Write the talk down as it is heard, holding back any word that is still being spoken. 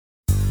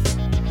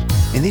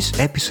In this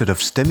episode of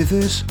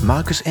Stemiverse,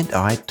 Marcus and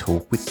I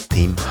talk with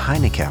Tim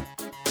Heinecke.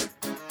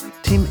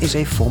 Tim is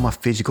a former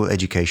physical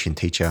education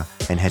teacher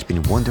and has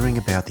been wondering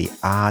about the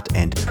art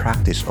and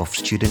practice of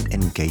student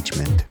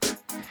engagement.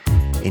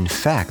 In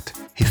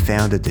fact, he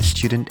founded the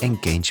Student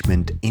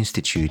Engagement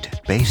Institute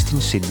based in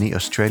Sydney,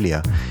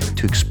 Australia,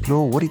 to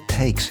explore what it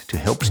takes to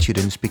help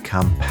students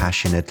become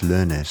passionate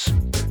learners.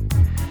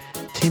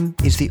 Tim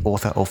is the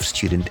author of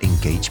Student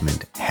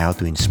Engagement, How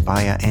to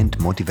Inspire and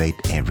Motivate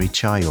Every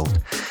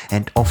Child,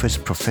 and offers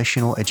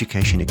professional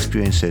education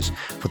experiences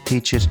for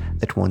teachers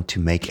that want to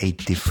make a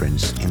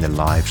difference in the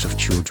lives of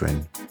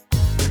children.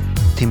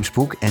 Tim's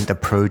book and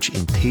approach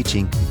in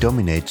teaching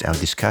dominates our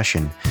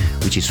discussion,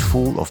 which is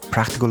full of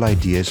practical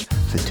ideas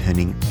for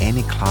turning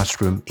any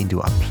classroom into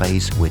a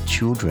place where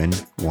children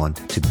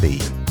want to be.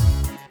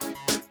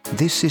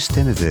 This is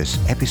Stemiverse,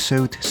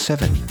 Episode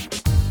 7.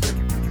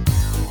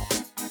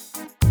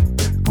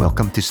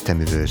 Welcome to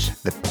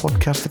Stemiverse, the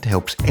podcast that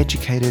helps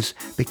educators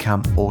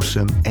become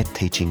awesome at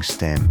teaching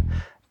STEM,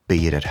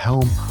 be it at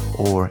home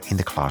or in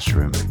the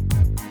classroom.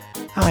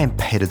 I am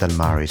Peter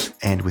Dalmaris,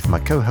 and with my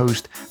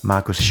co-host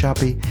Marcus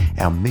Sharpie,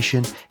 our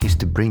mission is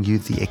to bring you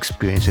the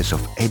experiences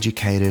of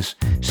educators,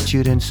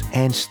 students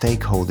and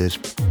stakeholders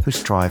who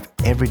strive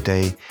every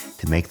day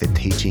to make the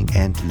teaching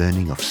and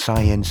learning of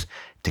science,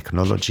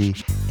 technology,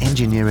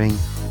 engineering,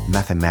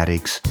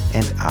 mathematics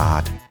and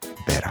art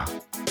better.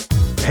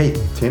 Hey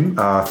Tim,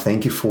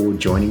 thank you for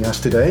joining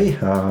us today.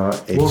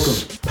 It's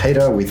Welcome.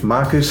 Peter with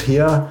Marcus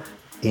here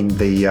in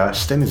the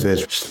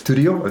Stemiverse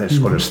studio. Let's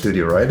call it a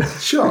studio, right?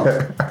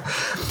 Sure.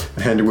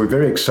 And we're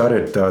very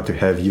excited to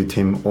have you,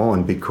 Tim,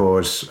 on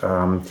because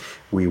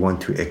we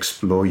want to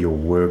explore your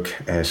work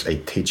as a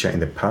teacher in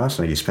the past.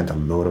 And you spent a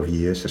lot of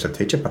years as a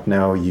teacher, but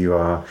now you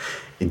are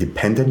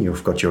independent.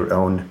 You've got your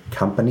own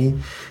company.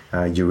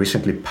 You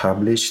recently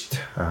published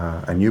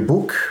a new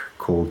book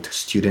called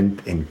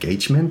Student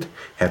Engagement,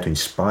 How to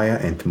Inspire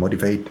and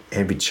Motivate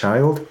Every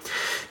Child.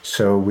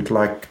 So we'd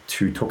like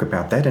to talk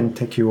about that and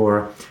take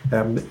your,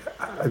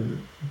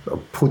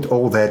 put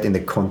all that in the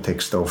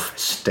context of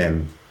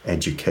STEM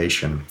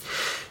education.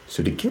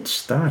 So to get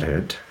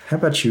started, how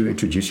about you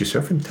introduce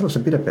yourself and tell us a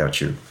bit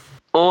about you?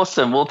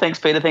 Awesome. Well, thanks,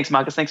 Peter. Thanks,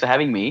 Marcus. Thanks for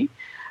having me.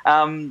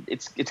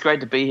 It's great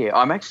to be here.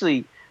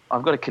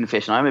 I've got a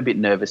confession. I'm a bit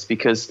nervous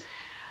because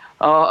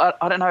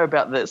I don't know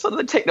about the sort of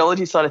the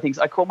technology side of things.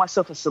 I call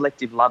myself a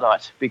selective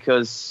Luddite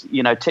because,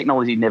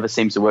 technology never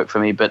seems to work for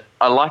me, but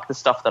I like the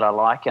stuff that I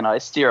like and I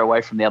steer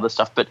away from the other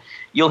stuff. But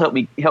you'll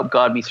help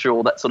guide me through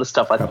all that sort of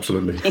stuff.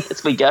 Absolutely.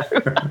 As we go.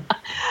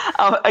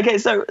 Okay,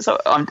 so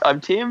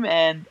I'm Tim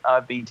and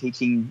I've been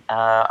teaching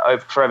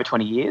for over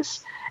 20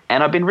 years.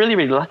 And I've been really,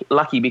 really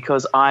lucky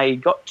because I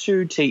got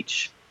to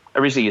teach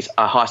originally as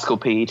a high school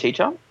PE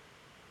teacher.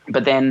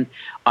 But then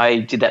I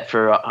did that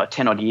for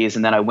 10 odd years,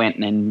 and then I went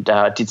and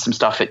did some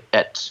stuff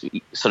at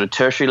sort of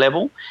tertiary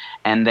level,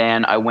 and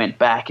then I went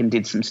back and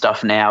did some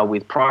stuff now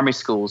with primary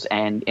schools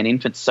and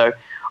infants. So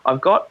I've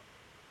got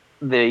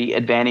the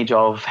advantage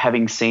of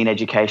having seen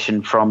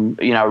education from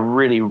a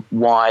really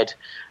wide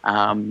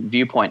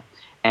viewpoint.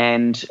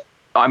 And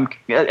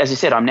as I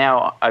said,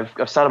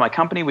 I've started my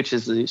company, which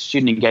is the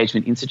Student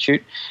Engagement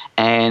Institute,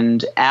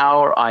 and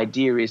our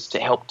idea is to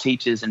help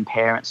teachers and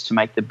parents to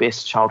make the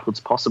best childhoods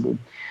possible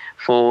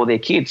for their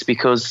kids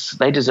because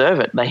they deserve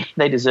it.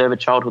 They deserve a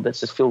childhood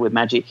that's just filled with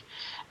magic,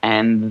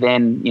 and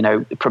then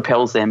it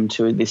propels them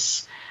to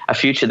a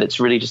future that's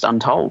really just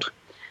untold.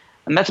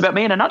 And that's about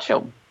me in a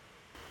nutshell.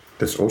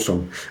 That's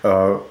awesome.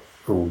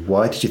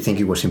 Why did you think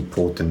it was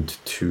important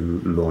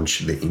to launch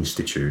the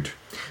institute?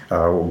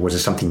 Was there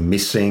something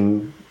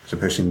missing,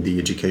 suppose in the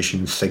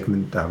education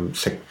segment,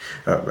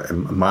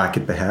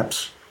 market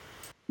perhaps?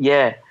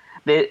 Yeah,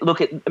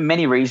 look at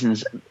many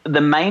reasons.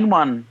 The main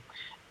one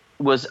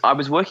was I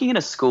was working in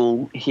a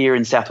school here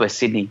in southwest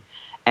Sydney,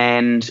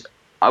 and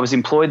I was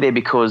employed there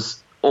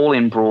because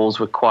all-in brawls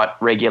were quite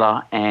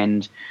regular,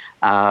 and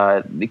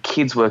the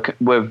kids were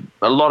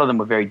a lot of them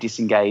were very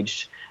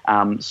disengaged.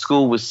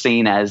 School was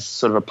seen as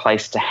sort of a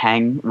place to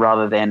hang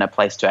rather than a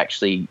place to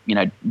actually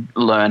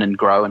learn and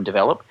grow and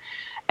develop.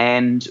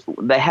 And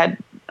they had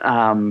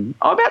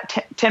about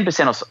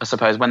 10%, I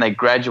suppose, when they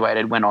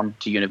graduated, went on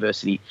to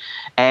university.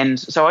 And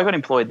so I got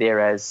employed there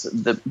as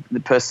the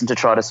person to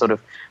try to sort of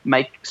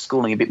make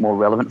schooling a bit more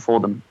relevant for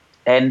them.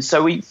 And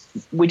so we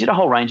did a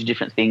whole range of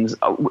different things.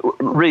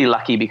 Really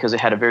lucky because it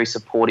had a very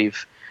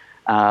supportive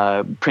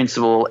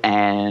principal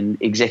and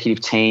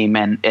executive team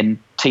and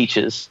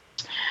teachers.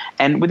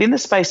 And within the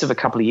space of a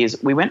couple of years,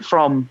 we went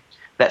from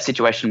that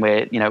situation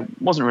where,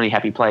 wasn't really a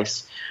happy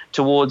place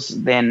towards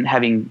then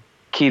having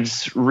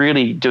kids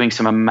really doing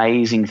some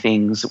amazing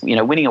things,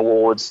 winning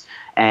awards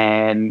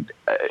and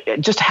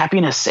just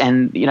happiness.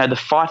 And, the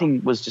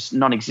fighting was just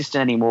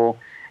non-existent anymore.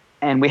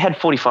 And we had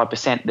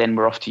 45% then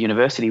were off to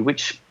university,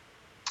 which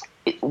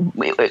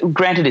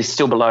granted is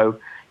still below,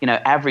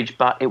 average,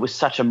 but it was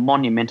such a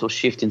monumental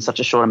shift in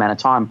such a short amount of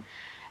time.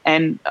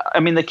 And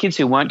I mean, the kids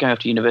who weren't going off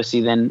to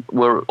university then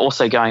were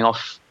also going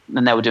off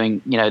and they were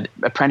doing,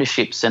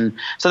 apprenticeships. And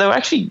so they were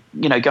actually,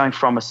 going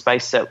from a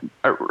space that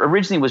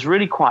originally was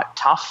really quite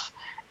tough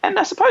and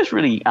I suppose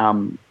really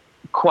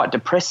quite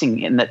depressing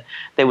in that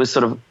there was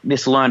sort of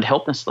this learned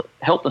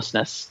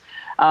helplessness.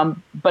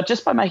 But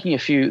just by making a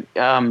few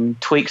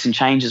tweaks and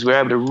changes, we were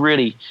able to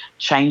really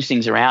change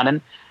things around.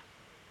 And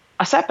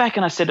I sat back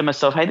and I said to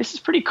myself, hey, this is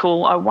pretty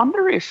cool. I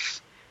wonder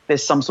if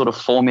there's some sort of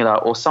formula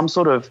or some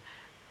sort of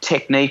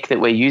technique that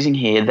we're using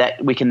here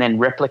that we can then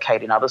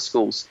replicate in other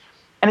schools.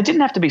 And it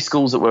didn't have to be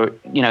schools that were,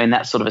 in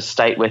that sort of a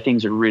state where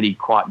things are really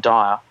quite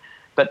dire.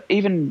 But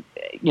even,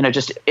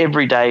 just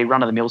everyday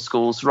run-of-the-mill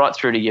schools right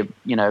through to your,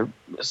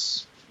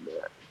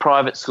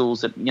 private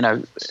schools that,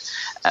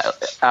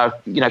 are,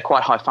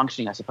 quite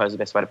high-functioning, I suppose is the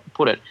best way to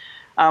put it.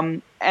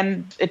 And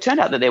it turned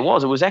out that it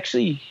was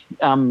actually,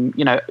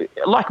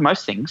 like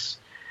most things,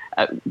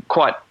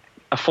 quite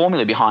a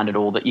formula behind it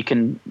all that you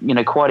can,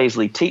 quite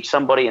easily teach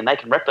somebody and they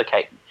can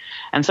replicate.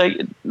 And so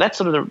that's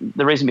sort of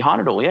the reason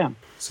behind it all, yeah.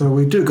 So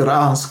we do got to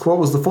ask, what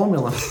was the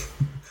formula?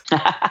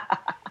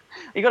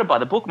 You got to buy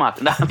the book,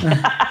 Mark. No.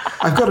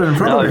 I've got it in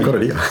front of me. I've got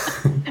it here.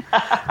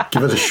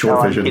 Give us a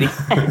short version.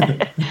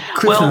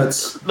 Cliff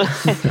notes.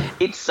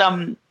 It's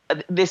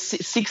there's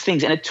 6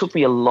 things, and it took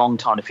me a long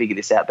time to figure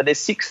this out. But there's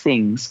 6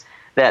 things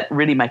that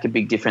really make a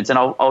big difference, and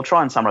I'll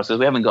try and summarize because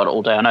we haven't got it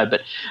all day, I know.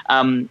 But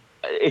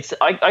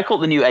I call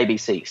it the new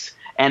ABCs,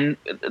 and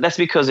that's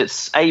because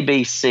it's A,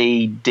 B,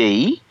 C,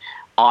 D,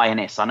 I, and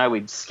S. I know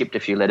we've skipped a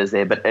few letters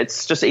there, but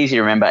it's just easy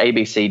to remember: A,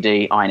 B, C,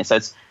 D, I, and S. So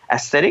it's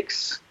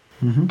aesthetics,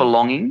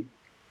 belonging,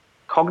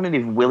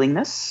 cognitive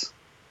willingness,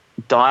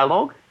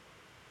 dialogue,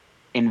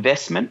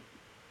 investment,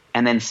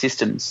 and then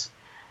systems.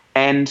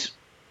 And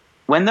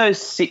when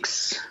those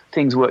 6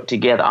 things work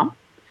together,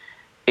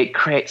 it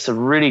creates a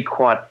really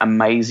quite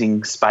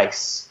amazing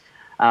space.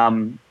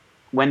 When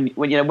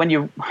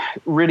you're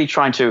really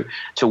trying to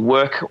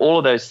work all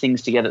of those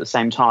things together at the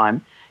same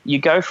time, you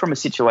go from a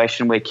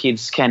situation where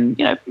kids can,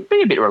 be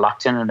a bit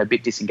reluctant and a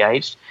bit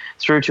disengaged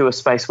through to a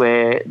space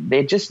where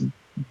they're just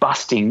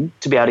busting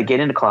to be able to get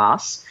into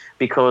class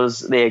because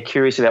they're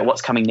curious about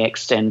what's coming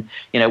next and,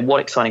 what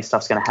exciting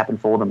stuff's going to happen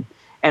for them.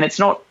 And it's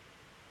not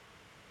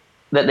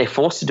that they're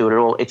forced to do it at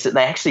all. It's that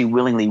they actually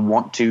willingly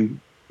want to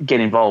get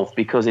involved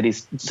because it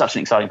is such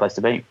an exciting place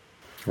to be.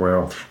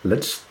 Well,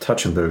 let's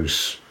touch on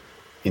those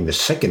in the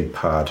second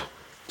part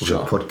of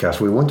the podcast.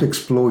 We want to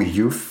explore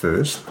you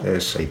first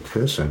as a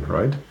person,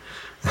 right?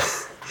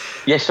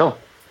 Yeah, sure.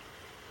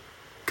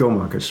 Go,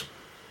 Marcus.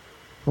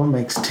 What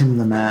makes Tim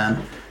the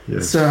man?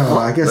 Yes. So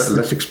I guess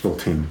let's explore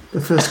Tim.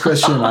 The first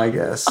question, I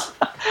guess.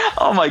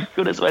 Oh my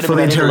goodness! Wait a For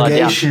the minute.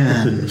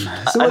 interrogation.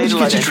 So where did you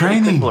get your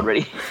training?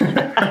 Already. So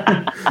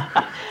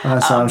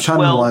I'm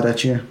shining the light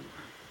at you.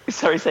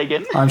 Sorry, say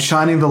again. I'm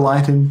shining the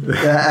light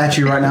at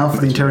you right now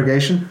for the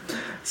interrogation.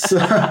 So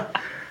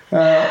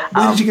where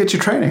did you get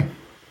your training?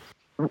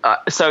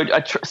 So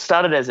I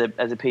started as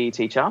a PE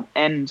teacher,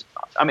 and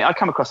I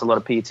come across a lot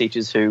of PE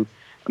teachers who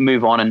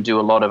move on and do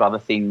a lot of other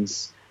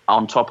things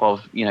on top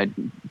of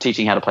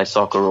teaching how to play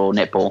soccer or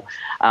netball.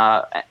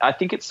 I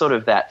think it's sort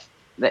of that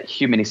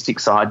humanistic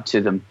side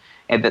to them,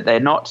 and that they're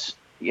not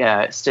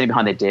standing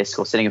behind their desk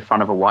or sitting in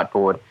front of a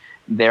whiteboard.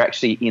 They're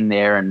actually in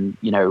there and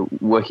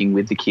working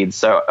with the kids.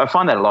 So I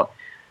find that a lot.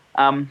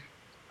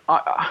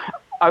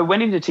 I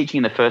went into teaching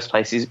in the first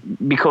place is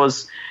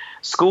because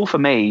school for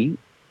me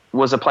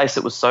was a place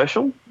that was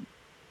social,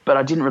 but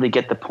I didn't really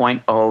get the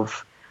point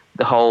of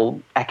the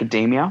whole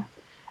academia.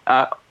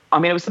 It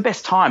was the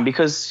best time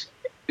because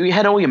you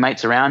had all your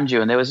mates around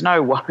you and there was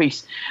no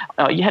worries.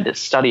 You had to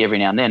study every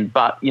now and then,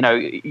 but,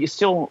 you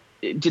still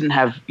didn't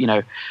have,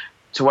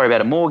 to worry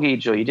about a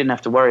mortgage, or you didn't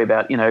have to worry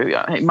about,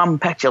 hey, mum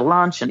packed your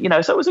lunch, and,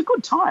 so it was a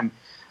good time.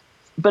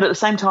 But at the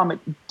same time, I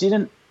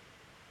didn't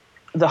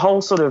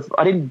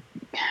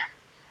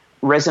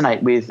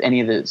resonate with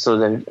any of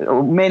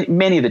the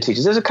many of the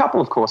teachers. There's a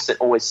couple, of course, that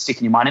always stick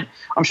in your mind. And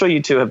I'm sure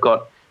you two have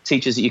got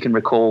teachers that you can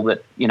recall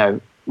that,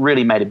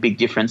 really made a big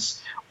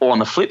difference. Or on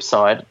the flip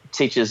side,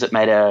 teachers that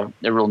made a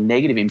real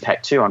negative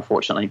impact too,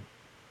 unfortunately.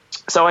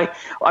 So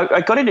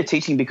I got into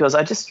teaching because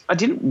I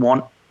didn't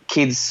want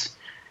kids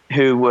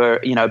who were,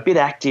 a bit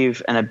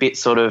active and a bit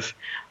sort of,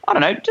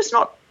 just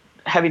not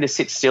having to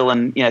sit still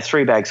and,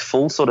 3 bags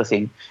full sort of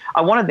thing.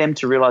 I wanted them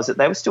to realize that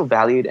they were still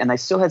valued and they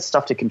still had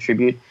stuff to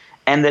contribute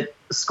and that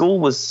school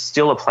was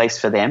still a place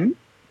for them.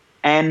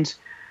 And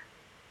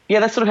yeah,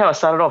 that's sort of how I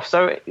started off.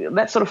 So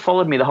that sort of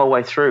followed me the whole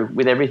way through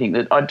with everything,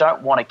 that I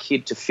don't want a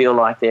kid to feel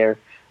like they're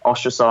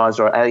ostracized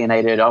or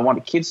alienated. I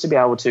want kids to be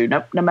able to,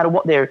 no matter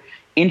what their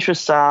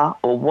interests are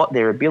or what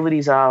their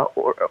abilities are,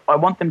 or I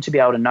want them to be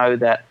able to know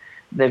that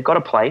they've got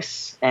a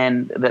place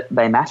and that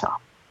they matter.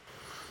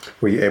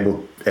 Were you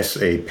able, as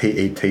a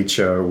PE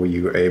teacher,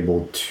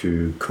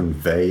 to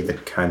convey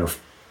that kind of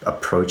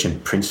approach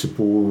and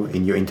principle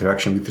in your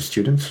interaction with the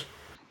students?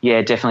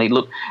 Yeah, definitely.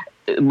 Look,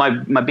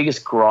 my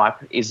biggest gripe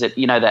is that,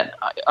 that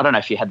I don't know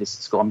if you had this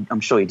at school. I'm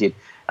sure you did.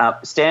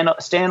 Stand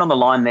on the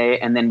line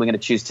there, and then we're going to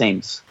choose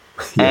teams.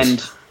 Yes.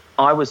 And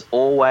I was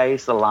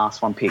always the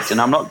last one picked,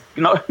 and I'm not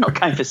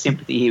going for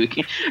sympathy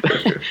here,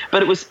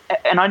 but it was,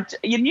 and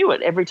you knew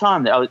it every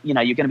time that you're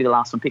going to be the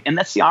last one picked, and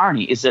that's the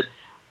irony is that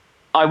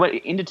I went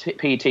into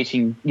PE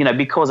teaching,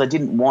 because I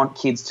didn't want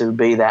kids to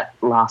be that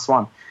last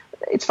one.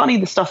 It's funny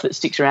the stuff that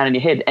sticks around in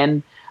your head,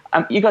 and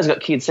you guys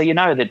got kids, so you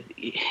know that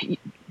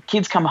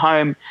kids come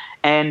home,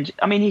 and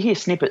I mean you hear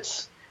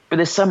snippets, but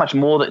there's so much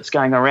more that's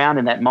going around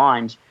in that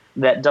mind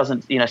that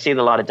doesn't see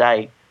the light of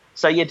day.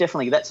 So yeah,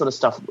 definitely that sort of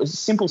stuff,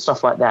 simple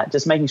stuff like that,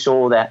 just making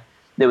sure that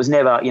there was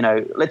never,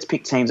 let's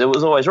pick teams. It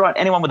was always right.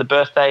 Anyone with a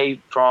birthday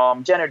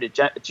from January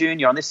to June,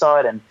 you're on this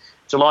side, and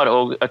July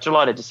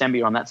to December,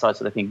 you're on that side,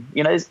 sort of thing.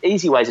 There's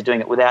easy ways of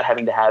doing it without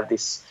having to have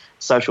this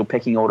social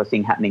pecking order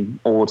thing happening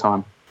all the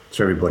time.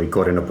 So everybody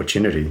got an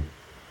opportunity.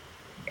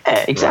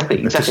 Yeah, exactly,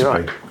 right, exactly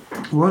right.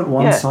 Won't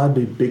one side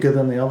be bigger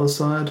than the other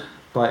side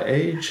by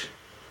age?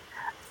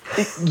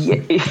 Yeah.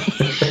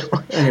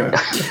 Anyway,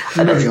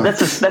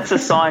 that's a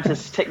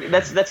scientist's technique.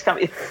 That's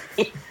coming.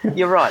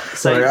 You're right.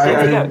 Sorry,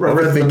 I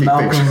read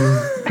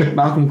the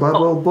Malcolm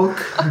Gladwell book.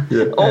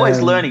 Yeah.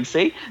 Always learning.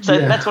 See, so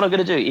that's what I'm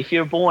going to do. If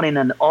you're born in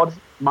an odd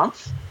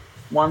month,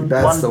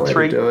 that's the way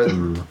 3. to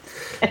do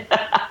it.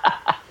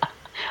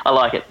 I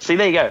like it. See,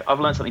 there you go. I've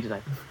learned something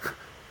today.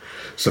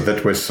 So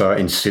that was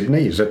in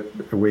Sydney. Is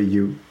that where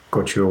you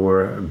got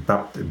your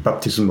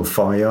baptism of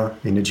fire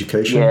in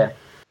education? Yeah.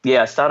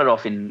 I started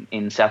off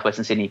in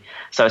southwestern Sydney.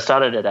 So I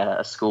started at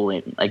a school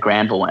at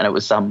Granville, and it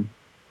was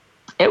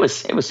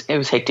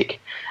hectic.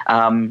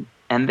 And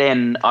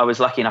then I was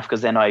lucky enough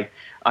because then I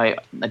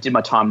did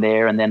my time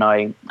there, and then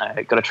I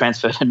got a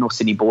transfer to North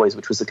Sydney Boys,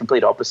 which was the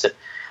complete opposite.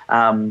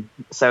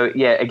 So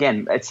yeah,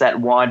 again, it's that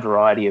wide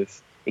variety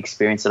of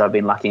experience that I've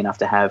been lucky enough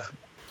to have.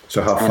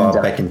 So how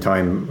far back in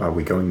time are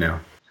we going now?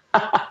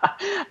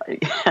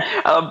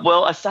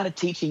 Well, I started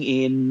teaching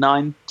in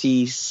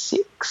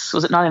 96.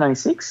 Was it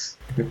 1996?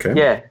 Okay.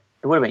 Yeah,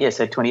 it would have been. Yeah,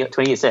 so 20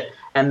 years there.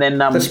 And then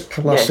that's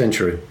last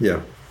century.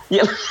 Yeah.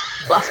 Yeah,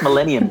 last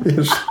millennium.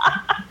 Yes.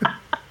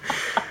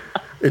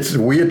 It's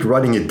weird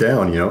writing it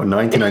down.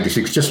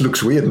 1996 just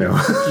looks weird now.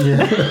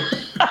 Yeah.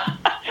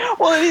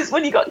 Well, it is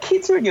when you got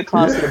kids who are in your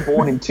class that are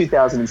born in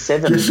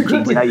 2007. Yes,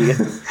 exactly.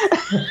 Yes.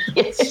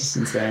 It's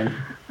insane.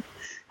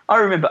 I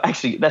remember,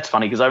 actually, that's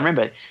funny because I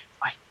remember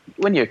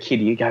when you're a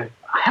kid, you go,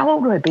 how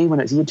old would I be when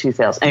it was year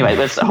 2000? Anyway,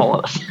 that's a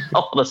whole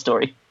other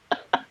story.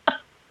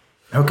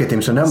 Okay,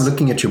 Tim. So now I'm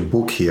looking at your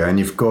book here, and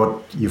you've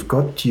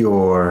got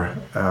your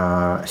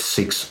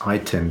 6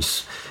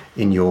 items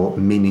in your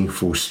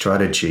meaningful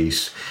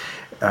strategies.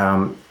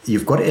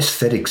 You've got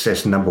aesthetics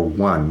as number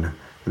 1.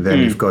 Then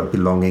you've got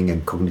belonging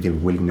and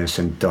cognitive willingness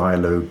and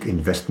dialogue,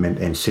 investment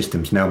and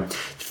systems. Now,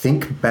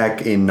 think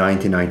back in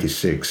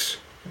 1996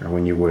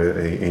 when you were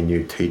a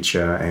new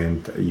teacher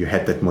and you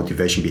had that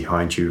motivation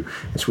behind you,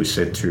 as we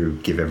said, to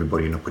give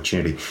everybody an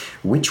opportunity.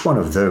 Which one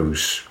of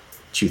those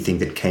do you think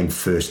that came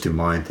first to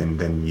mind, and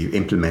then you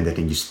implemented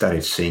and you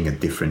started seeing a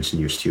difference in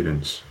your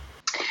students?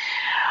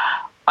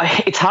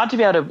 It's hard to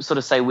be able to sort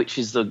of say which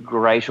is the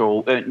greater,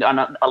 and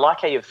I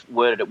like how you've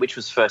worded it, which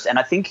was first. And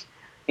I think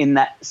in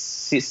that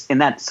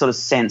sort of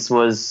sense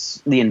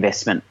was the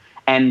investment.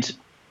 And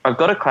I've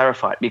got to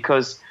clarify it,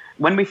 because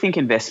when we think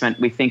investment,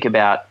 we think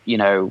about,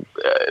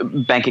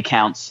 bank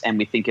accounts, and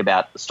we think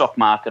about the stock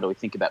market, or we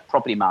think about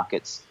property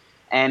markets.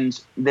 And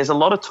there's a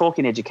lot of talk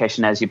in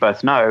education, as you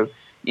both know,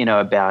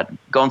 about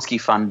Gonski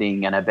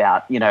funding, and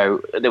about,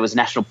 there was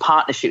national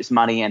partnerships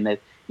money, and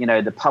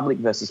the public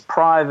versus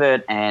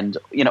private, and,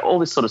 all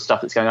this sort of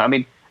stuff that's going on. I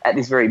mean, at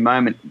this very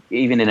moment,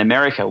 even in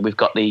America, we've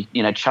got the,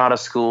 charter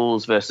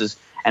schools versus,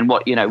 and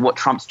what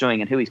Trump's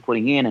doing and who he's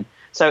putting in. And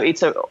so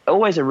it's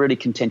always a really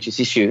contentious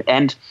issue.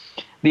 And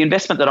the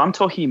investment that I'm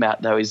talking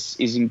about, though, is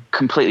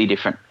completely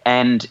different.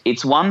 And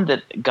it's one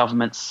that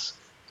governments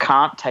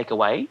can't take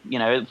away,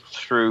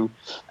 through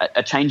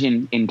a change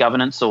in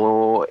governance,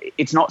 or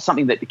it's not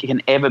something that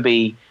can ever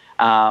be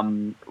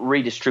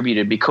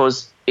redistributed,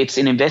 because it's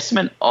an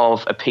investment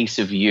of a piece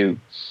of you.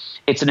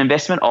 It's an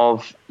investment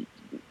of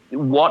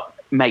what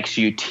makes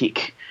you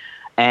tick.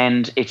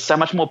 And it's so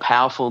much more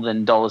powerful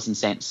than dollars and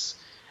cents.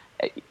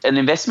 An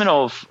investment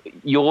of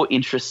your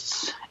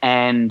interests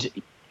and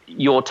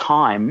your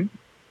time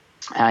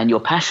and your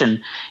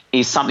passion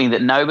is something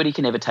that nobody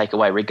can ever take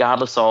away,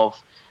 regardless of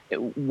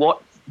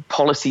what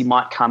policy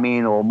might come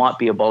in or might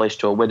be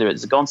abolished, or whether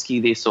it's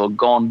Gonski this or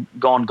gone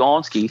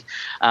Gonski.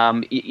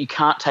 You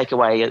can't take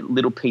away a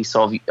little piece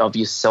of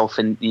yourself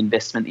and the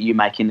investment that you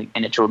make in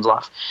a children's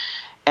life.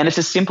 And it's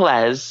as simple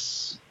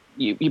as,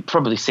 you've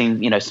probably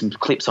seen, some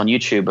clips on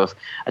YouTube of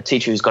a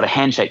teacher who's got a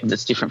handshake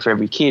that's different for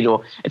every kid,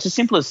 or it's as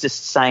simple as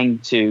just saying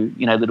to,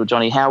 little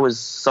Johnny, how was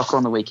soccer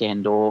on the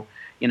weekend? Or,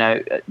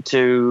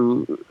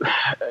 to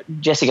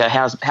Jessica,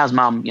 how's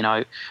mum?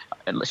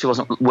 She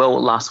wasn't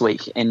well last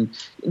week. And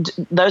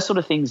those sort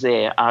of things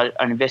there are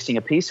investing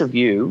a piece of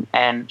you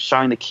and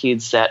showing the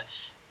kids that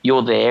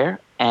you're there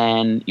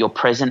and you're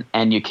present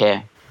and you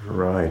care.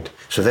 Right.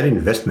 So that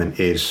investment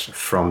is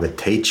from the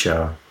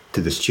teacher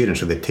to the student.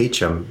 So the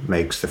teacher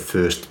makes the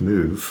first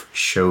move,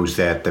 shows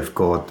that they've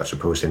got, I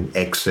suppose, an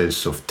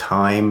excess of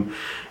time,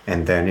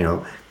 and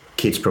then,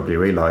 kids probably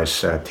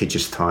realize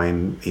teacher's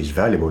time is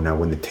valuable. Now,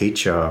 when the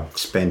teacher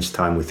spends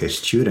time with the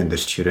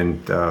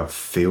student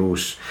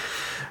feels,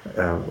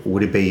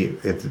 would it be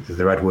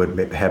the right word,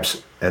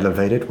 perhaps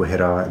elevated? We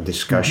had a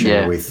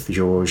discussion with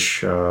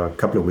George a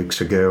couple of weeks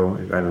ago,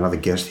 another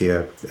guest here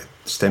at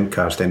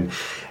STEMcast, and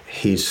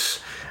his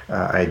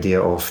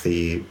idea of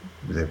the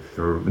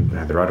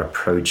right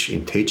approach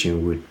in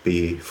teaching would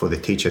be for the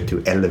teacher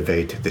to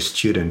elevate the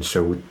student.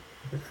 So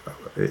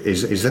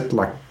is that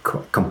like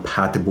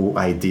compatible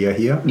idea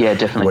here? Yeah,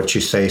 definitely. What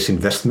you say is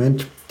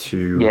investment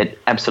to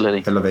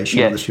absolutely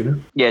elevation of the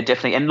student? Yeah,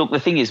 definitely. And look, the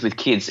thing is with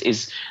kids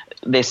is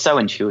they're so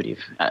intuitive.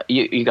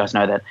 You guys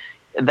know that.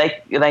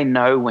 They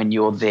know when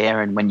you're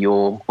there and when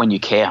you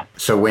care.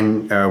 So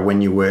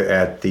when you were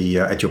at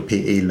your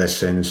PE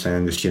lessons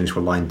and the students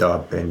were lined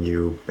up and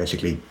you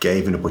basically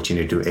gave an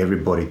opportunity to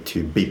everybody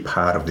to be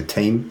part of the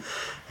team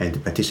and to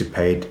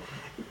participate,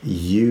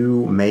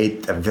 you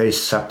made a very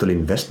subtle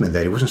investment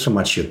there. It wasn't so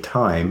much your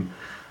time,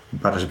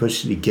 but I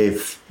suppose you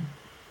gave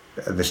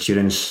the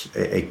students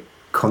a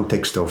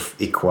context of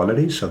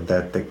equality so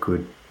that they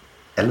could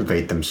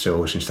elevate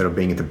themselves instead of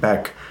being at the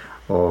back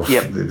of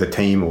the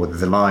team or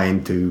the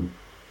line to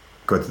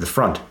go to the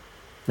front.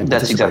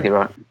 That's exactly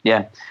right.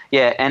 Yeah.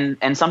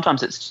 And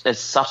sometimes it's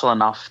subtle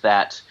enough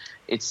that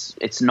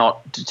it's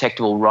not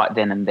detectable right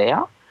then and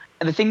there.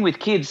 And the thing with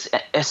kids,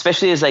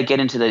 especially as they get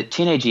into the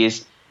teenage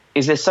years,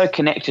 is they're so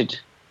connected,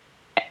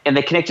 and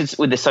they're connected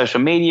with their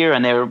social media,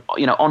 and they're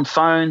on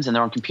phones and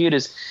they're on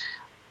computers.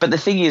 But the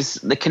thing is,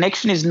 the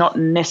connection is not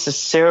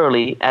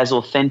necessarily as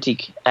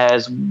authentic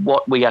as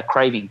what we are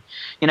craving.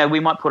 We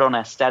might put on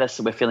our status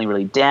that we're feeling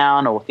really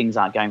down or things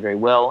aren't going very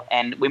well,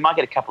 and we might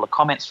get a couple of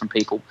comments from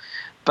people.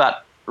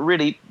 But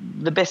really,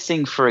 the best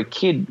thing for a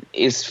kid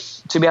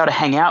is to be able to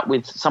hang out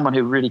with someone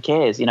who really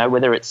cares,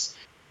 whether it's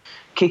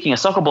kicking a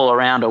soccer ball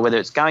around or whether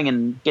it's going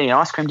and getting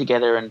ice cream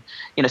together and,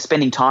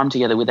 spending time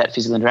together with that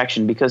physical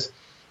interaction. Because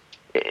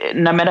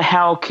no matter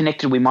how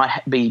connected we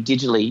might be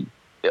digitally,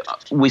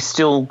 we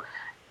still...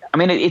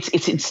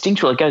 it's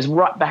instinctual. It goes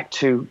right back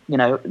to,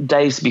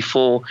 days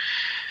before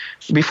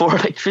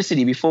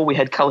electricity, before we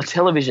had colour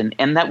television.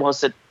 And that was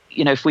that,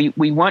 if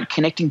we weren't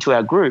connecting to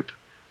our group,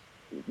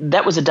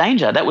 that was a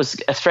danger. That was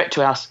a threat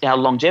to our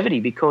longevity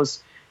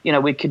because,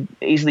 we could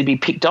easily be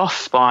picked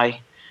off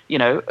by,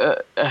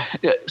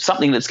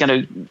 something that's going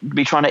to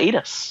be trying to eat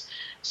us.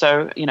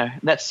 So,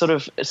 that's sort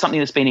of something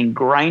that's been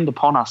ingrained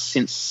upon us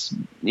since,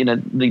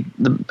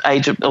 the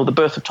age of, or the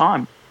birth of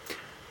time.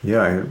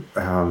 Yeah,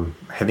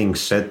 having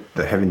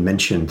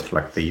mentioned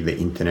like the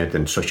internet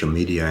and social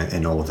media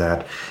and all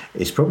that,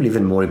 it's probably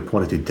even more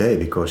important today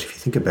because if you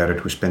think about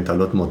it, we spent a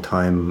lot more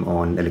time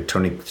on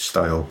electronic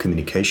style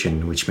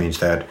communication, which means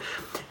that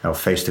our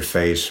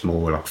face-to-face,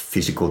 more like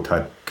physical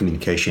type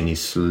communication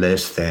is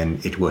less than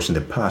it was in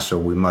the past. So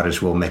we might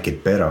as well make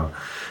it better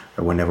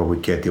whenever we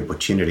get the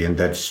opportunity. And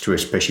that's true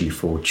especially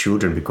for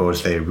children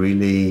because they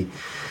really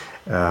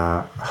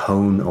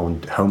hone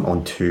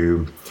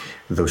onto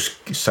those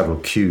subtle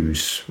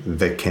cues.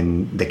 They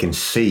can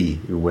see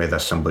whether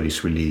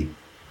somebody's really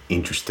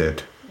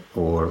interested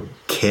or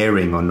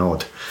caring or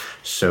not.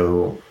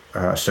 So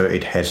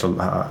it has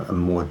a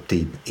more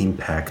deep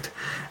impact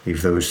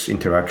if those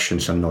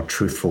interactions are not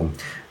truthful.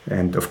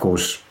 And of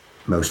course,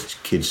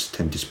 most kids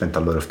tend to spend a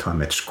lot of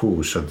time at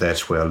school, so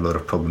that's where a lot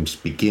of problems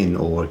begin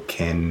or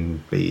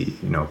can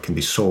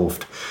be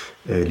solved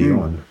early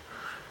on.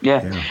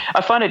 Yeah,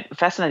 I find it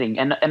fascinating.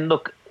 And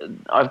look,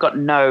 I've got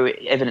no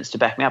evidence to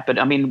back me up, but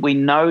we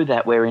know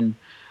that we're in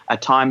a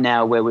time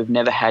now where we've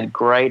never had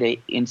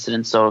greater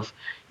incidents of,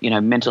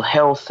 mental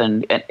health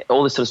and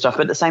all this sort of stuff.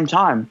 But at the same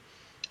time,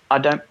 I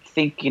don't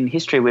think in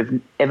history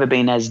we've ever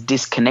been as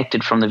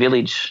disconnected from the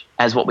village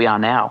as what we are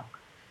now.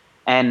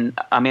 And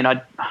I'm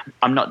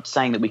not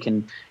saying that we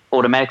can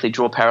automatically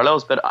draw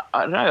parallels, but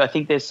I don't know. I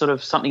think there's sort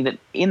of something that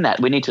in that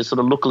we need to sort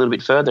of look a little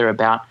bit further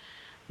about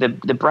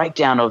the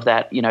breakdown of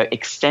that,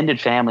 extended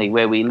family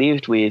where we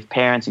lived with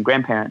parents and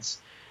grandparents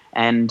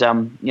and,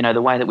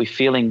 the way that we're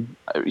feeling,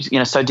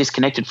 so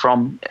disconnected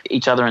from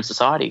each other in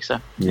society. So,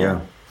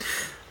 yeah,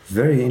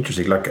 very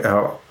interesting. Like,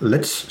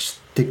 let's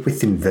stick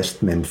with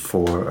investment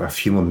for a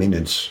few more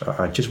minutes.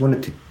 I just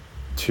wanted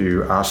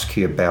to ask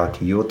you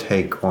about your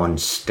take on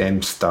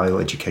STEM style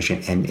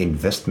education and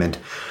investment.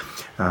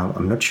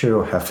 I'm not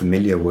sure how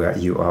familiar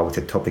you are with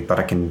the topic, but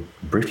I can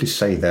briefly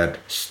say that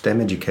STEM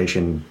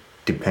education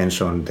depends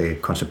on the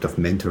concept of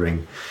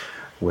mentoring,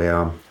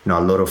 where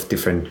a lot of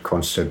different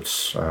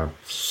concepts,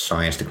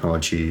 science,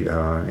 technology,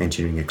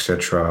 engineering,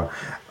 etc.,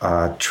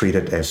 are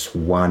treated as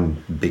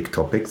one big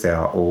topic. They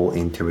are all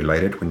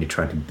interrelated when you're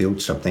trying to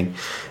build something.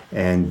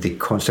 And the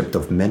concept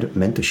of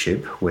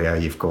mentorship, where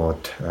you've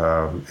got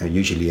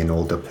usually an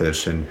older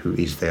person who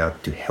is there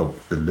to help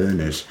the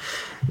learners,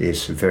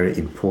 is very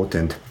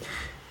important.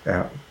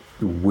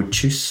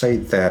 Would you say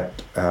that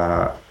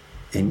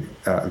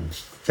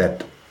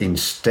in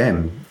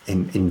STEM,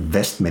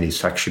 investment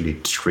is actually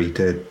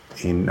treated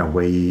in a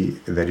way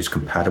that is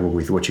compatible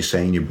with what you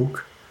say in your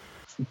book?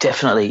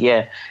 Definitely,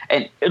 yeah.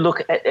 And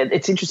look,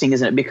 it's interesting,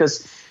 isn't it?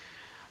 Because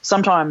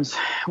sometimes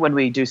when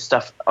we do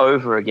stuff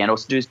over again or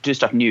do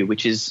stuff new,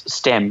 which is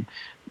STEM,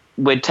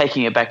 we're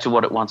taking it back to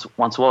what it once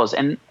was.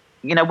 And,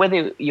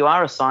 whether you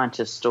are a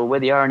scientist or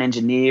whether you are an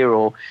engineer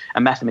or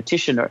a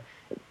mathematician, or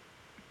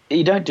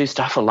you don't do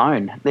stuff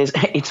alone.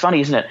 It's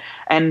funny, isn't it?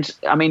 And,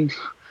 I mean,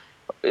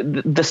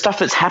 the stuff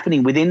that's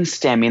happening within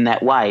STEM in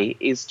that way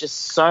is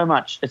just so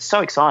much. It's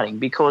so exciting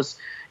because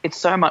it's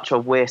so much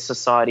of where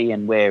society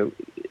and where,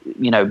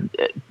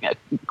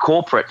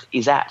 corporate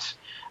is at.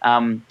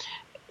 I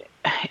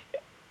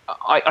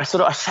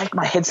shake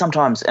my head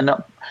sometimes, and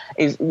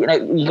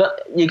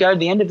you go to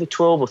the end of the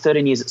 12 or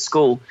 13 years at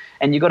school,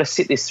 and you've got to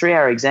sit this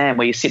 3-hour exam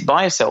where you sit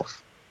by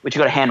yourself, which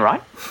you've got to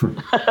handwrite.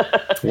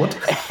 What?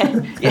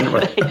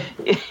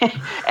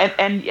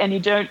 and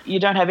you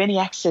don't have any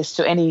access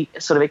to any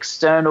sort of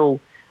external,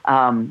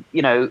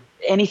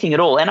 anything at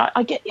all. And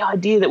I get the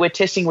idea that we're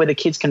testing whether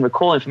kids can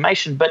recall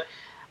information, but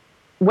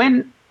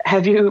when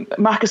have you,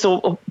 Marcus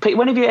or Pete,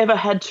 when have you ever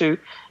had to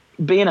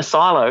be in a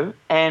silo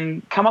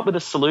and come up with a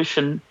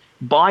solution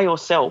by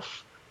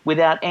yourself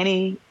without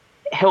any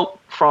help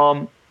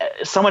from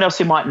someone else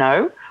who might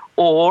know,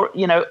 or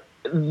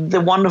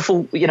the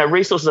wonderful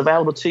resources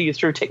available to you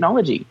through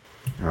technology?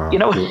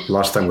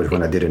 Last time was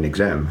when I did an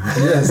exam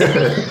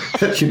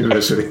at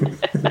university.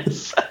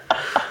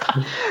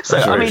 So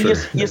I mean,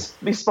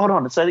 you're spot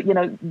on. So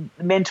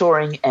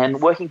mentoring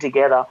and working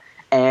together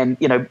and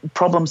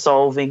problem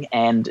solving,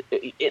 and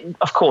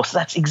of course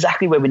that's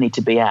exactly where we need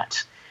to be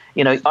at.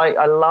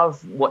 I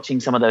love watching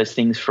some of those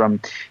things from,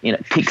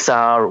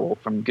 Pixar or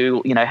from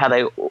Google, how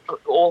they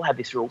all have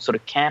this real sort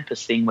of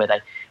campus thing where they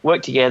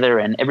work together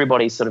and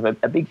everybody's sort of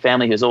a big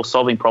family who's all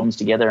solving problems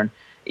together. And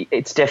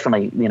it's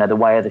definitely, the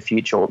way of the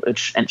future,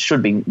 and it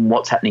should be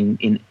what's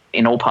happening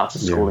in all parts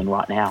of schooling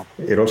right now.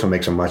 It also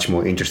makes a much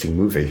more interesting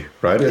movie,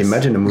 right? Yes.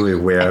 Imagine a movie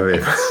where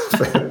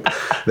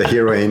the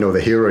heroine or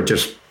the hero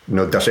just,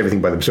 does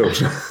everything by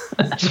themselves.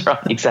 That's right.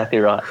 Exactly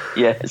right.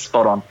 Yeah,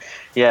 spot on.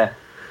 Yeah.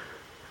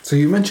 So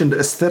you mentioned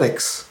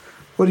aesthetics.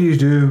 What do you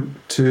do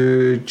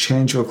to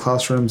change your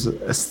classroom's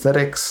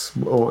aesthetics,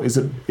 or is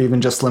it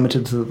even just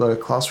limited to the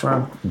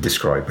classroom?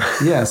 Describe.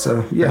 Yeah,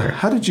 so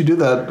how did you do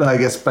that, I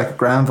guess, back at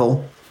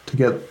Granville to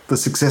get the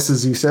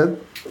successes you said?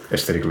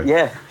 Aesthetically.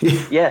 Yeah.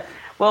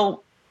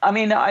 Well, I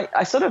mean, I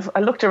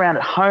looked around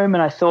at home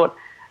and I thought,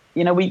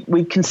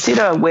 we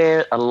consider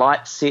where a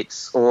light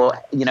sits, or,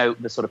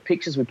 the sort of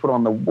pictures we put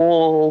on the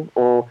wall,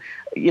 or,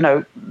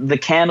 the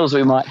candles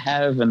we might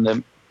have,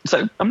 and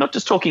so I'm not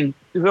just talking,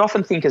 we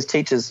often think as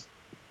teachers,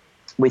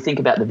 we think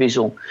about the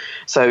visual.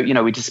 So,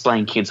 we're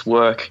displaying kids'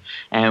 work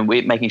and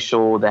we're making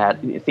sure that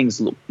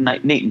things look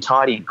neat and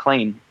tidy and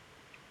clean.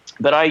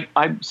 But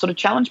I sort of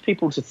challenge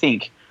people to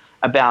think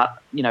about,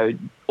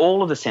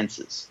 all of the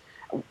senses.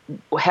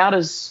 How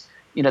does,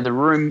 the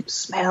room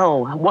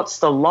smell? What's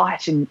the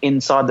light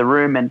inside the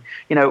room? And,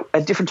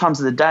 at different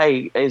times of the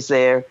day, is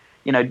there,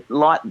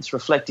 light that's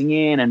reflecting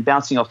in and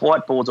bouncing off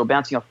whiteboards or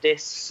bouncing off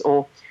desks,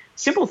 or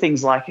simple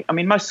things like,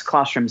 most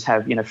classrooms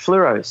have,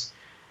 fluoros.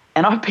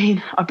 And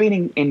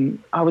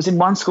I was in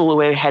one school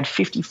where we had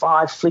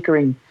 55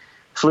 flickering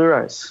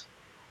fluoros.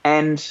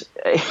 And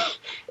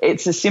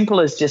it's as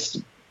simple as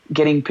just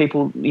getting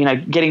people,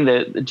 getting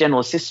the general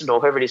assistant or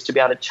whoever it is to be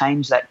able to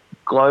change that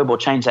globe or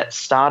change that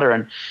starter.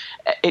 And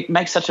it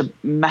makes such a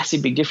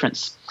massive big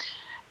difference.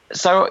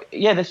 So,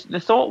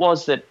 the thought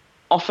was that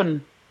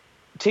often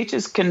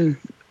teachers can,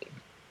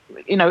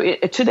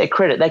 to their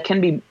credit, they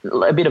can be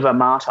a bit of a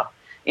martyr,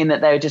 in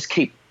that they just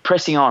keep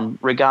pressing on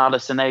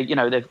regardless, and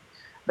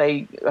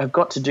they have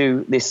got to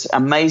do this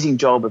amazing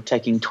job of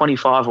taking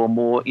 25 or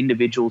more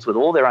individuals with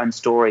all their own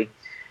story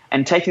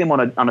and taking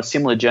them on a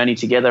similar journey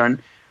together.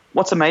 And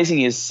what's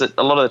amazing is that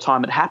a lot of the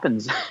time it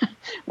happens,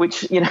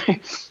 which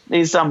is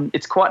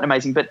it's quite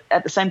amazing. But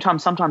at the same time,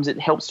 sometimes it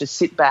helps to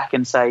sit back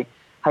and say,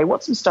 hey,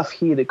 what's some stuff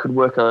here that could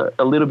work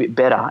a little bit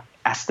better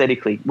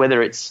aesthetically?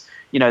 Whether it's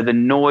the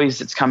noise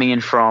that's coming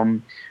in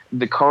from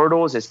the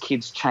corridors as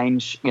kids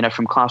change,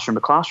 from classroom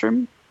to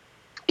classroom,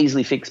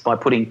 easily fixed by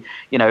putting,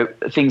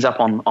 things up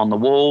on the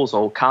walls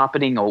or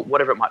carpeting or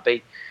whatever it might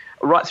be,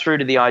 right through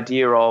to the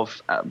idea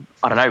of,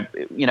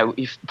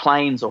 if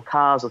planes or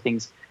cars or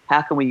things,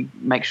 how can we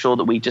make sure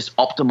that we just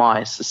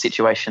optimize the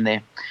situation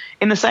there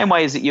in the same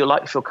way as that you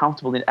like to feel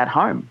comfortable at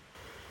home?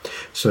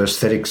 So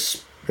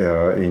aesthetics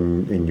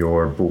in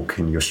your book,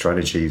 in your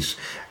strategies,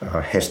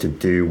 has to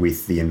do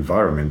with the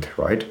environment,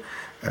 right?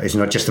 It's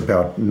not just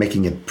about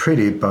making it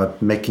pretty,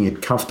 but making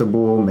it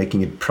comfortable,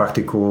 making it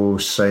practical,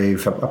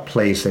 safe, a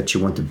place that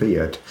you want to be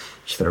at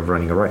instead of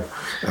running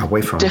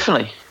away from.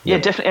 Definitely. Yeah,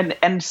 definitely.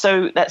 And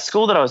so that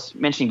school that I was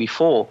mentioning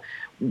before,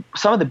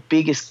 some of the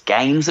biggest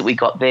gains that we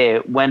got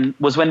there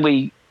was when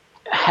we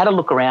had a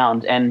look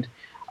around, and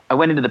I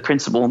went into the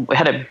principal. We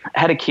had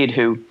a kid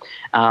who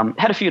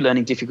had a few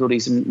learning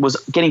difficulties and was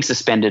getting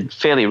suspended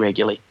fairly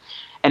regularly.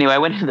 Anyway, I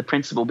went into the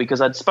principal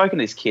because I'd spoken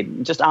to this kid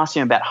and just asked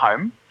him about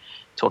home,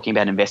 talking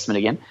about investment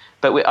again.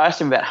 But I asked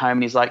him about home,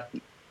 and he's like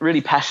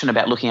really passionate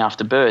about looking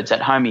after birds.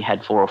 At home, he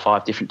had 4 or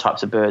 5 different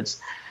types of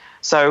birds.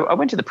 So I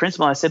went to the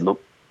principal and I said,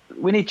 look,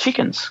 we need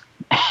chickens.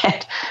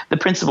 And the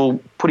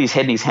principal put his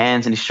head in his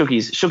hands and he shook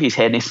his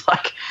head, and he's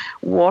like,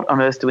 what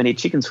on earth do we need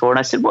chickens for? And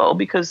I said, well,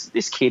 because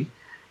this kid,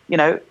 you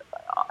know,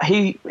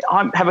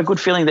 I have a good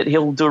feeling that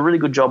he'll do a really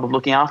good job of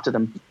looking after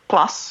them.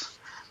 Plus,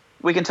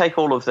 we can take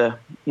all of the,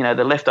 you know,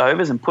 the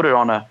leftovers and put it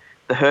on the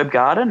herb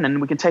garden,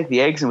 and we can take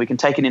the eggs and we can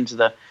take it into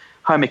the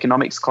home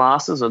economics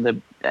classes, or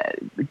the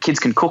kids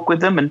can cook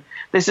with them, and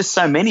there's just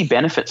so many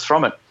benefits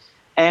from it.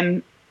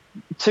 And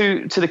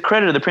to the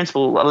credit of the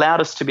principal, allowed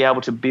us to be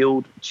able to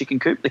build chicken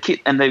coop.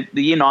 The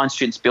Year 9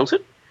 students built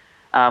it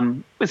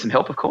with some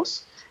help, of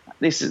course.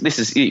 This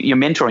is your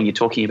mentoring you're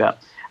talking about,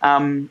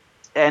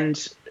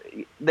 and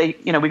they,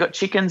 you know, we got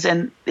chickens,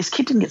 and this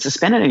kid didn't get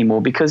suspended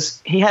anymore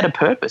because he had a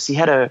purpose. He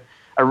had a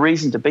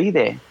reason to be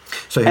there.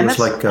 So he was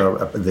like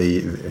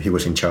he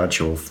was in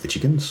charge of the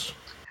chickens.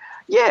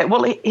 Yeah,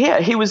 well,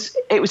 he was.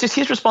 It was just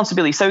his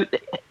responsibility. So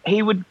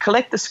he would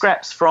collect the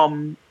scraps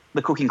from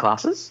the cooking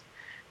classes,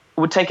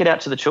 would take it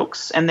out to the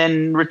chooks, and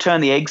then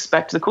return the eggs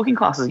back to the cooking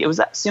classes. It was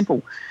that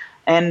simple,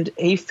 and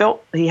he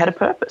felt he had a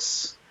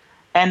purpose.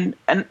 And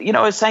you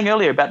know, I was saying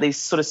earlier about these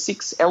sort of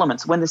 6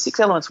 elements. When the 6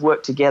 elements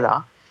work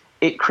together,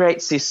 it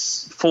creates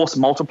this force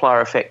multiplier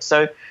effect.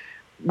 So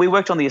we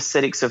worked on the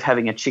aesthetics of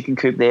having a chicken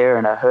coop there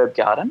and a herb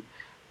garden,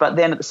 but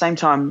then at the same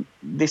time,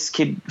 this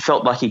kid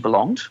felt like he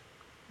belonged,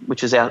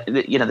 which is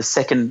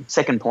the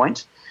second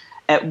point,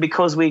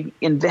 because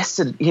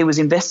he was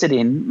invested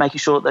in making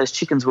sure that those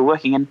chickens were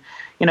working. And,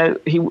 you know,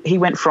 he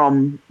went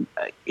from,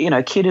 you know,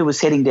 a kid who was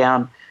heading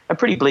down a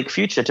pretty bleak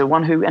future to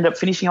one who ended up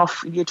finishing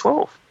off year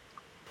 12.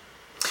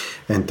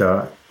 And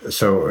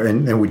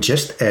and we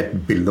just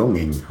add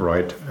belonging,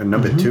 right? And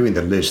number 2 in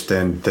the list,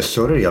 and there's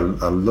already a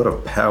lot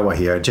of power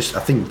here. I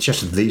think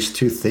just these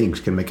 2 things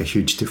can make a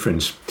huge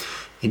difference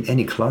in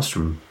any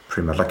classroom,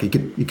 pretty much. Like you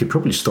could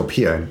probably stop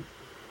here and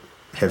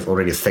have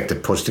already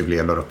affected positively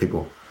a lot of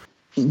people.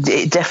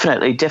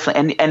 Definitely.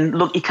 And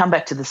look, you come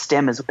back to the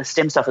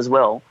STEM stuff as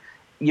well.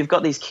 You've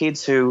got these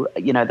kids who,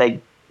 you know,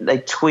 they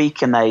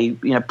tweak and they,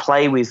 you know,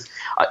 play with.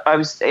 I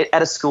was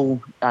at a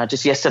school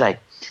just yesterday,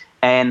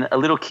 and a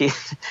little kid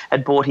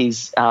had bought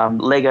his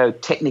Lego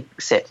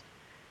Technic set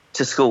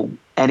to school,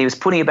 and he was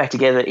putting it back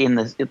together in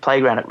the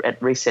playground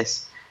at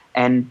recess.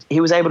 And he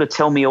was able to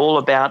tell me all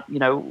about, you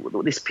know,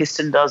 this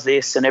piston does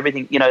this and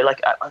everything, you know, like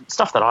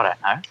stuff that I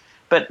don't know.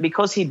 But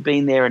because he'd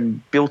been there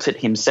and built it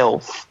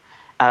himself,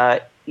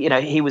 you know,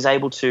 he was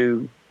able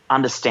to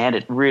understand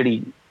it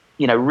really,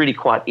 you know, really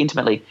quite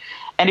intimately.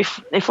 And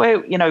if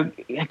we're, you know,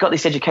 got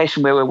this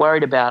education where we're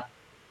worried about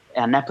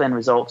our NAPLAN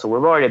results, or we're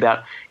worried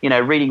about, you know,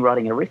 reading,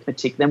 writing, and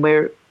arithmetic, then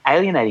we're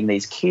alienating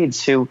these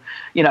kids who,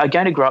 you know, are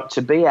going to grow up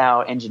to be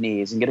our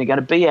engineers and going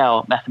to be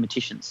our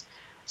mathematicians.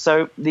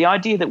 So the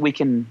idea that we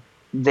can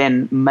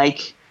then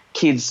make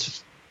them,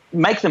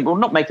 well,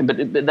 not make them, but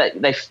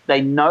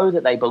they know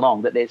that they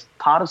belong, that they're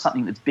part of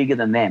something that's bigger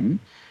than them,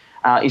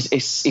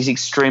 is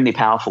extremely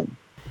powerful.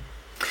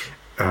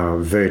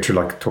 Very true.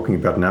 Like talking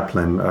about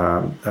NAPLAN,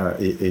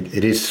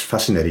 it is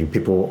fascinating.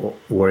 People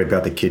worry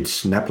about the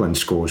kids' NAPLAN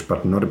scores,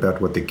 but not about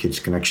what the kids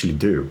can actually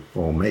do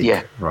or make.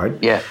 Yeah. Right.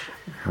 Yeah.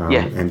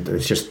 And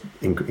it's just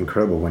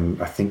incredible when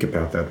I think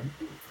about that.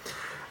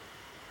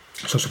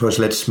 So I suppose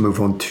let's move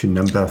on to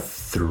number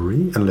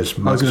 3. Unless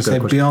I was going to say,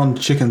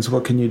 beyond chickens,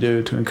 what can you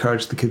do to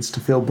encourage the kids to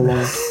feel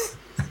belonged?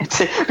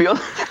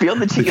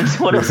 beyond the chickens,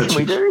 what else can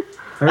we do?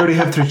 I already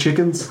have 3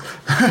 chickens.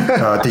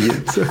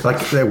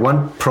 The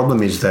one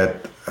problem is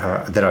that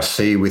I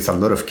see with a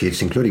lot of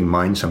kids, including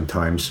mine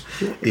sometimes,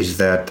 is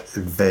that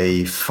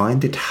they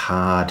find it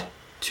hard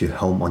to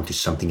home onto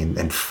something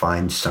and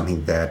find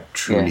something that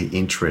truly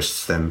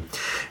interests them.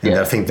 And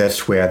I think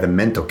that's where the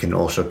mentor can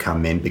also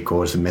come in,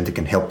 because the mentor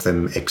can help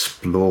them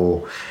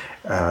explore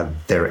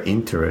their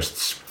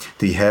interests.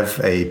 Do you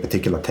have a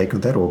particular take on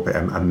that, or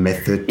a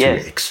method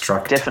to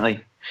extract?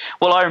 Definitely.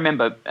 Well, I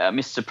remember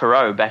Mr.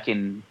 Perot back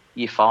in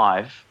year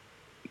 5,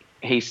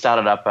 he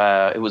started up,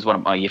 it was one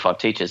of my year 5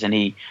 teachers, and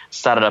he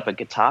started up a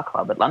guitar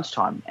club at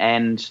lunchtime.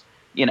 And,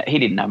 you know, he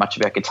didn't know much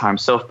about guitar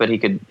himself, but he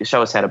could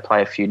show us how to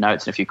play a few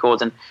notes and a few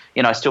chords. And,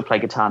 you know, I still play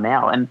guitar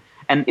now. And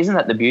isn't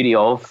that the beauty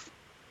of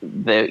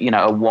the, you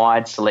know, a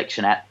wide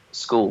selection at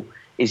school,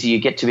 is you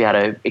get to be able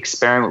to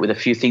experiment with a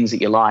few things that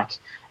you like.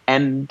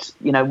 And,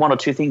 you know, 1 or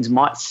 2 things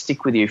might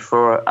stick with you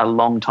for a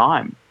long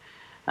time.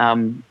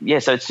 So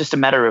it's just a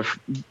matter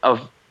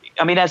of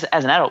I mean, as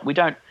an adult, we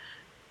don't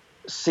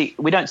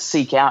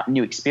seek out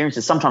new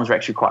experiences. Sometimes we're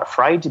actually quite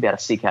afraid to be able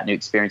to seek out new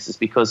experiences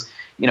because,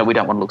 you know, we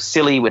don't want to look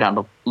silly. We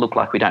don't look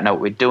like we don't know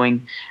what we're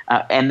doing.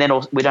 And then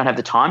also, we don't have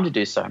the time to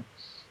do so.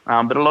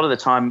 But a lot of the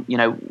time, you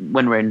know,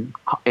 when we're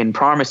in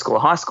primary school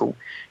or high school,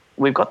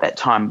 we've got that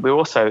time. We're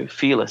also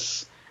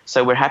fearless.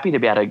 So we're happy to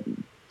be able to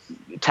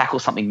tackle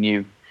something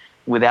new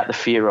without the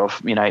fear of,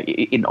 you know,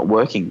 it not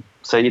working.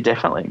 So you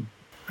definitely.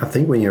 I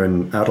think when you're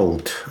an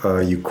adult,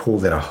 you call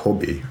that a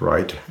hobby,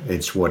 right?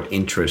 It's what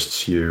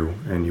interests you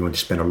and you want to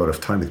spend a lot of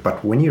time with.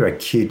 But when you're a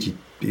kid,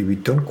 we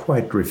don't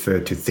quite refer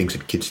to things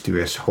that kids do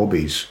as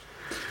hobbies.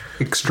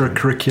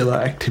 Extracurricular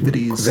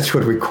activities. That's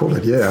what we call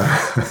it,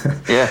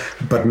 yeah. Yeah.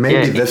 But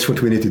maybe that's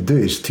what we need to do,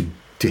 is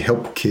to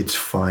help kids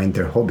find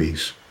their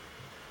hobbies.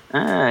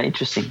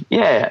 Interesting.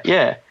 Yeah.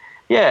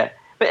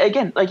 But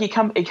again, like you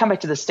come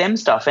back to the STEM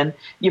stuff, and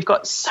you've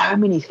got so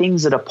many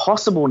things that are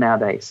possible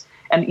nowadays.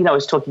 And I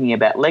was talking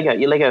about Lego.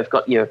 Your Lego have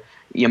got your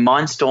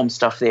Mindstorm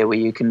stuff there, where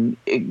you can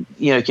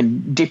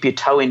can dip your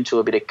toe into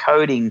a bit of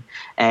coding,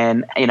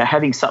 and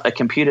having a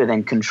computer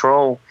then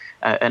control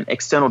an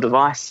external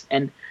device,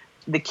 and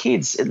the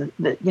kids,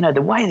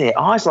 the way their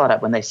eyes light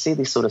up when they see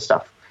this sort of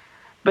stuff.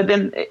 But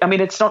then, I mean,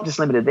 it's not just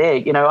limited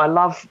there. I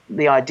love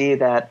the idea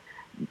that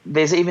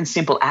there's even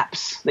simple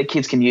apps that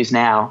kids can use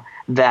now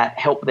that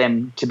help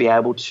them to be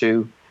able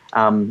to,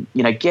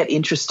 get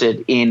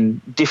interested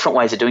in different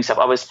ways of doing stuff.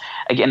 I was,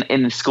 again,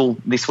 in school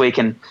this week,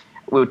 and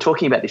we were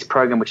talking about this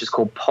program which is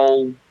called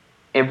Poll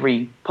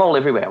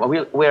Everywhere.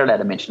 Well, we're allowed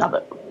to mention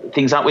other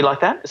things, aren't we,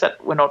 like that? Is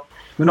that we're not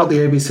the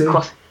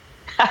ABC?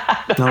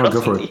 No,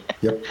 go for it.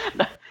 Yep.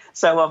 No.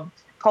 So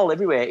Poll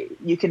Everywhere,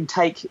 we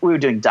were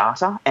doing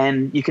data,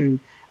 and you can,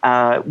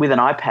 with an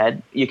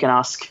iPad, you can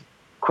ask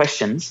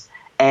questions,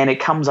 and it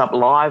comes up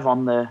live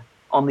on the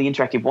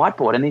interactive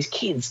whiteboard, and these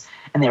kids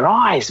and their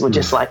eyes were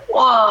just like,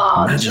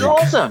 whoa, this is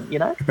awesome,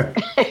 and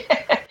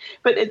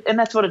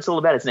that's what it's all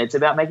about, isn't it? It's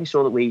about making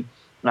sure that we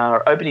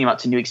are opening them up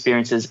to new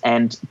experiences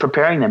and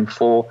preparing them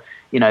for,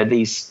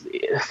 these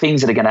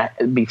things that are going to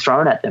be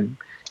thrown at them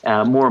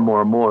more and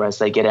more and more as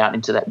they get out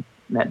into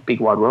that big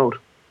wide world.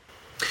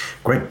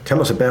 Great.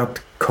 Tell us about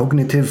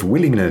cognitive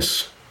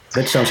willingness.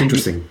 That sounds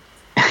interesting.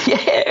 Yeah,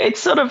 it's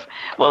sort of,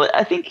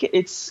 I think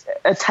it's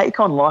a take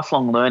on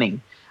lifelong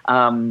learning.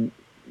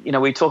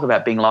 We talk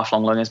about being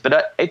lifelong learners,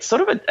 but it's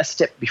sort of a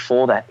step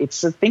before that.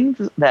 It's the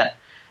things that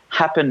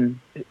happen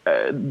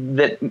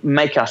that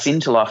make us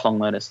into lifelong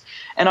learners.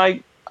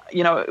 And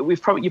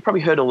you've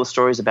probably heard all the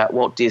stories about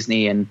Walt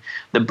Disney and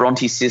the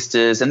Bronte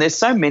sisters, and there's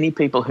so many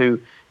people who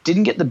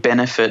didn't get the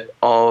benefit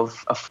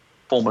of a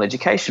formal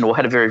education, or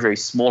had a very, very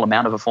small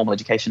amount of a formal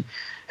education,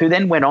 who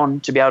then went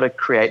on to be able to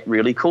create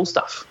really cool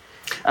stuff.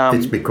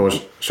 It's because,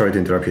 sorry to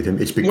interrupt you, Tim,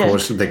 it's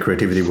because the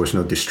creativity was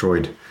not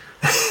destroyed.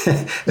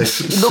 As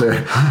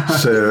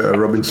Sir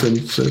Robinson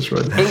says,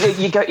 right?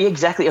 You go,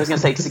 exactly. I was going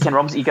to say, to Ken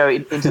Robinson, you go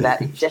into that,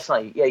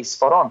 definitely, yeah, he's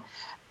spot on.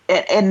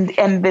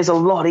 And there's a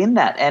lot in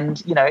that.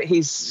 And,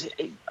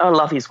 I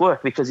love his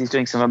work, because he's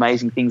doing some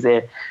amazing things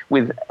there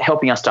with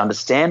helping us to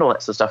understand all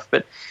that sort of stuff.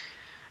 But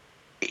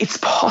it's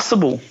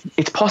possible.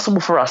 It's possible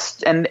for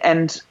us. And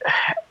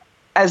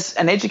as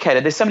an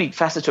educator, there's so many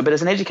facets to it, but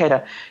as an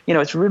educator,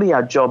 it's really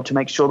our job to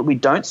make sure that we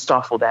don't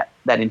stifle that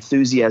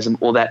enthusiasm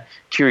or that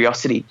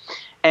curiosity.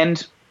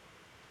 And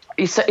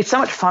it's so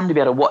much fun to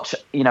be able to watch,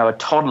 a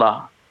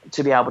toddler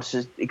to be able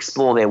to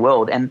explore their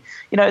world. And,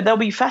 they'll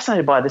be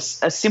fascinated by a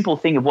simple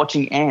thing of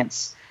watching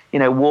ants,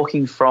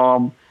 walking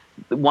from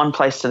one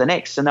place to the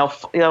next, and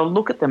they'll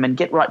look at them and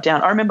get right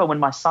down. I remember when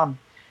my son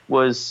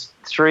was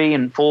 3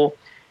 and 4,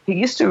 he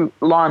used to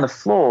lie on the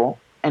floor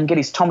and get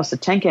his Thomas the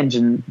Tank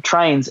Engine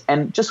trains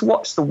and just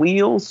watch the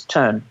wheels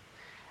turn,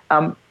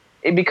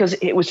 because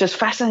it was just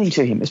fascinating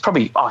to him. It's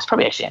probably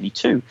actually only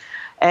 2,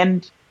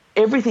 and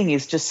everything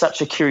is just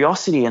such a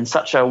curiosity and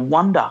such a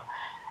wonder,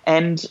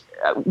 and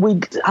we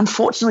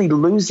unfortunately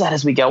lose that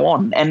as we go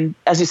on. And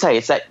as you say,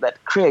 it's that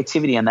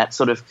creativity and that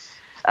sort of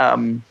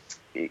a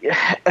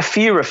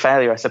fear of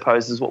failure, I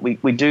suppose, is what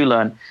we do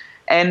learn.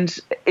 And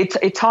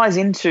it ties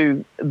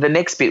into the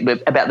next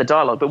bit about the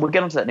dialogue, but we'll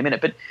get onto that in a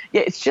minute. But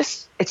yeah, it's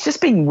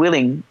just being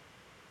willing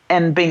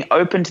and being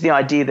open to the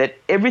idea that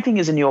everything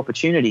is a new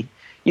opportunity.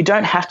 You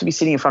don't have to be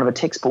sitting in front of a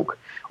textbook,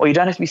 or you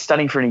don't have to be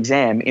studying for an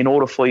exam in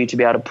order for you to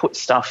be able to put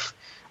stuff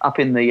up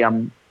in the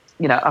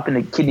up in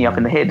the kidney, up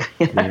in the head.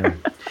 Yeah.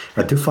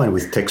 I do find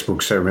with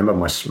textbooks, I remember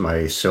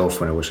myself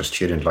when I was a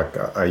student, like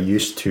I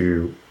used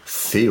to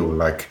feel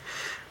like,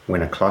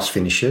 when a class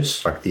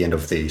finishes, like the end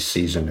of the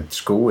season at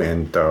school,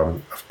 and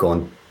I've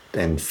gone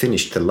and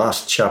finished the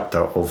last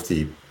chapter of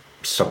the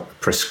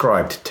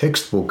prescribed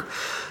textbook,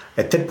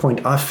 at that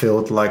point I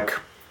felt like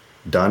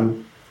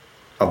done.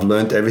 I've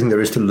learned everything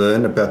there is to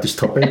learn about this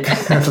topic.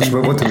 Let's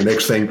move on to the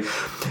next thing.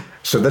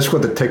 So that's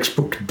what the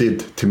textbook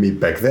did to me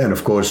back then.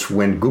 Of course,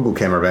 when Google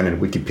came around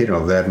and Wikipedia and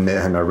all that,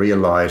 and I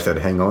realized that,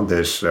 hang on,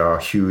 there's a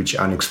huge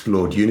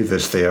unexplored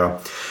universe there,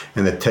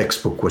 and the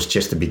textbook was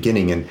just the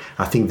beginning. And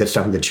I think that's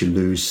something that you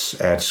lose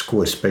at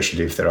school,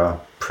 especially if there are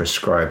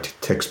prescribed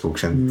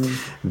textbooks, and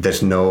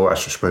there's no, I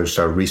suppose,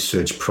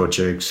 research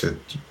projects that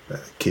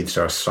kids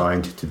are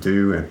assigned to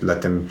do, and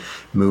let them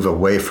move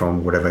away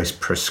from whatever is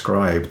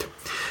prescribed.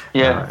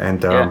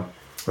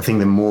 I think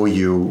the more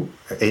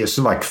it's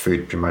like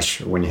food pretty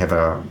much. When you have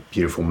a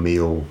beautiful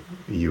meal,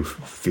 you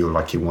feel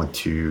like you want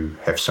to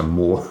have some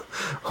more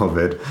of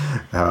it,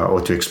 or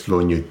to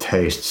explore new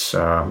tastes.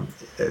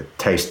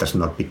 Taste does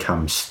not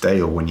become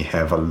stale when you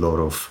have a lot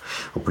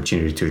of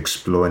opportunity to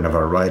explore in a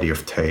variety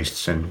of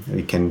tastes, and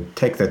you can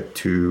take that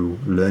to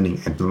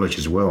learning and knowledge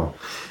as well.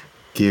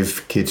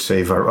 give kids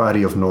a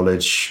variety of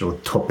knowledge or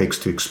topics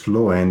to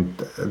explore, and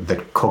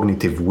that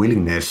cognitive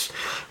willingness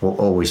will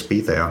always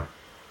be there.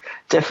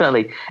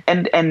 Definitely.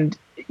 And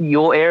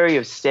your area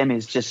of STEM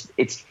is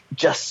it's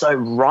just so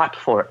ripe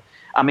for it.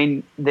 I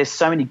mean, there's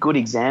so many good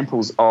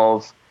examples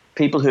of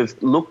people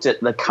who've looked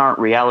at the current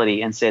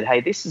reality and said, hey,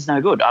 this is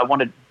no good. I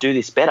want to do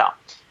this better.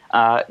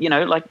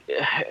 Like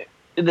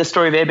the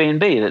story of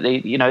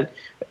Airbnb,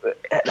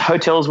 that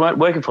hotels weren't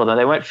working for them.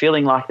 They weren't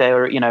feeling like they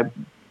were,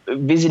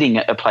 visiting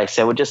a place.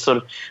 They were just sort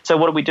of, so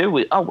what do we do?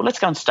 Let's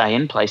go and stay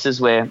in places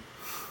where,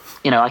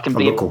 I can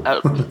be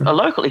a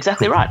local.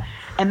 Exactly right.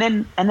 And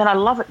then I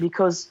love it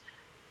because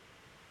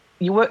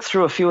you work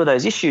through a few of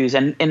those issues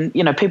and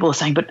people are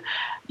saying, but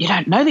you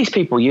don't know these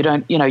people. You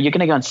don't, you're going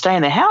to go and stay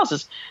in their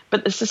houses.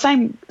 But it's the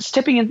same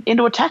stepping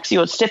into a taxi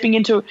or stepping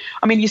into,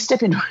 you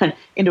step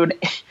into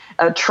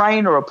a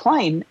train or a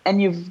plane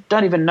and you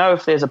don't even know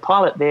if there's a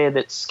pilot there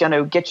that's going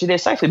to get you there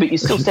safely, but you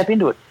still step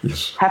into it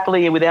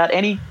happily without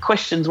any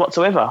questions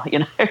whatsoever.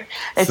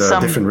 It's a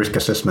different risk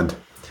assessment.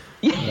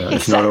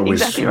 It's not always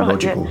exactly right,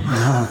 logical.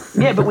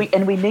 Yeah, but we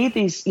need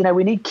these,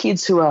 we need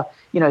kids who are,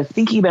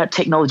 thinking about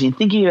technology and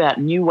thinking about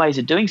new ways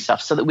of doing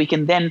stuff so that we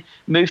can then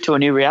move to a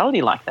new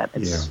reality like that.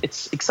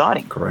 It's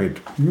exciting. Great.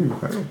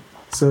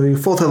 So your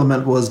fourth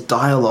element was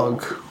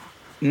dialogue.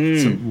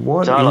 So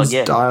what is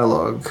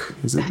dialogue?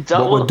 Is it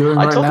what we're doing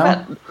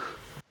right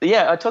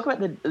now? I talk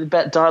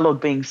about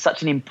dialogue being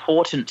such an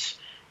important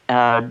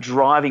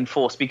driving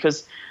force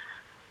because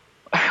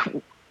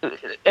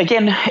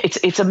again,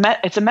 it's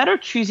a matter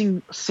of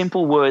choosing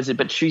simple words,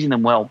 but choosing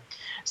them well.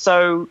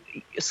 So,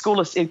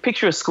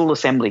 picture a school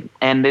assembly,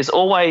 and there's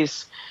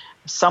always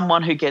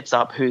someone who gets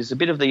up who's a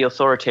bit of the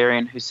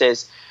authoritarian who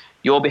says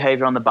your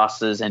behaviour on the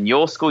buses and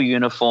your school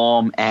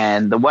uniform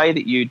and the way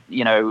that you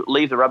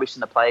leave the rubbish in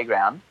the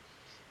playground,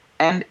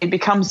 and it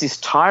becomes this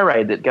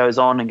tirade that goes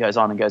on and goes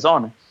on and goes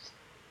on.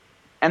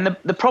 And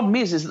the problem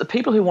is that the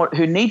people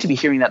who need to be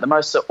hearing that the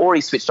most are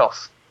already switched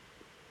off.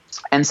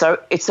 And so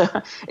it's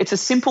a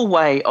simple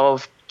way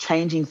of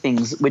changing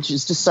things, which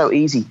is just so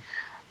easy,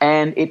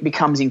 and it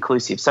becomes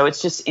inclusive. So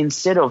it's just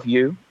instead of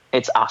you,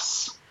 it's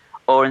us,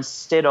 or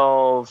instead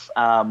of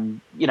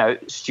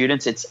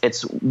students,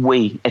 it's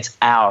we, it's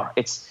our,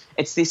 it's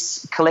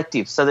this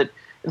collective. So that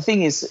the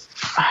thing is,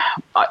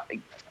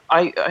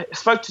 I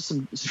spoke to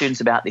some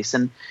students about this,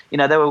 and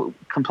they were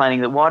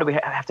complaining that why do we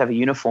have to have a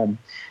uniform,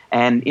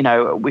 and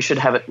we should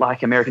have it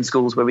like American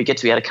schools where we get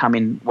to be able to come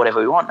in whatever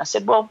we want. And I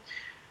said, well,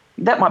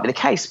 that might be the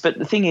case, but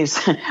the thing is,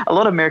 a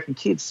lot of American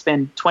kids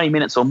spend 20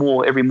 minutes or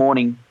more every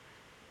morning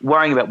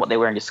worrying about what they're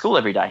wearing to school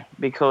every day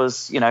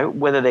because,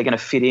 whether they're going to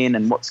fit in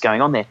and what's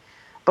going on there.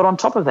 But on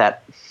top of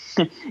that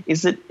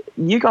is that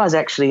you guys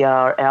actually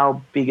are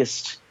our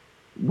biggest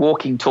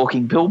walking,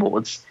 talking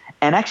billboards.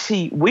 And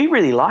actually, we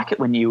really like it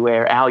when you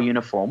wear our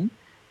uniform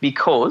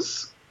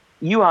because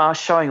you are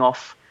showing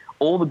off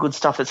all the good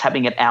stuff that's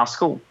happening at our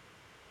school.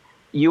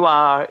 You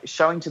are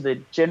showing to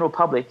the general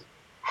public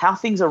how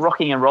things are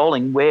rocking and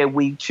rolling where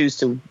we choose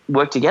to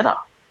work together.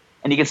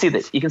 And you can see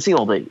that. You can see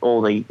all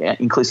the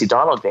inclusive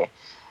dialogue there.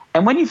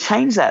 And when you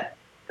change that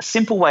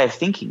simple way of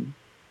thinking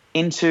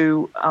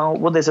into,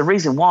 there's a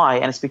reason why,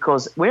 and it's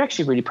because we're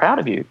actually really proud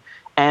of you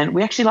and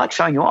we actually like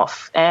showing you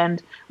off.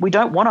 And we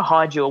don't want to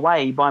hide you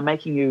away by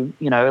making you,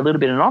 a little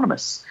bit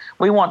anonymous.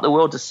 We want the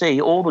world to see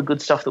all the good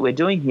stuff that we're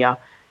doing here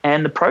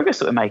and the progress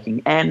that we're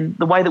making and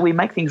the way that we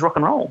make things rock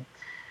and roll.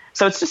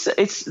 So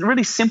it's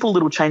really simple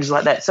little changes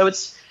like that. So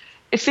it's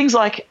things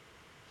like,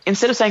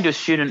 instead of saying to a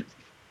student,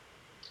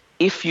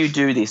 if you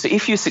do this, or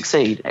if you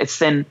succeed, it's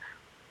then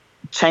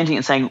changing it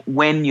and saying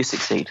when you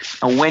succeed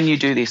or when you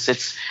do this.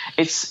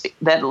 It's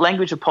that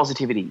language of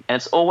positivity, and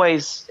it's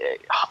always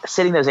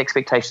setting those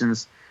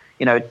expectations,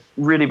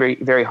 really very,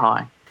 very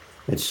high.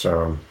 It's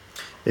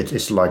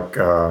like,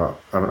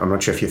 I'm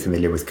not sure if you're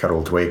familiar with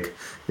Carol Dweck.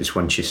 It's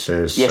when she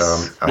says,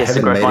 I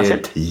haven't made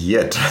mindset. it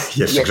yet.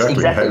 Yes,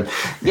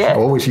 exactly. I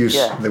always use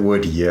the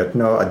word yet.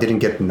 No, I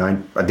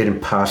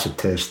didn't pass a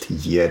test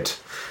yet.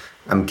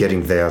 I'm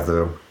getting there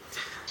though.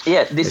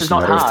 Yeah, this is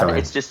not hard.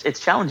 It's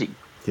challenging.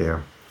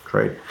 Yeah,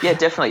 great. Yeah,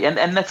 definitely.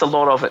 And that's a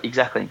lot of it,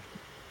 exactly.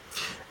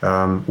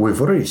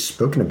 We've already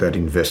spoken about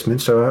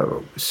investment,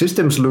 so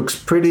systems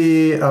looks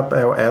pretty up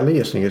our alley.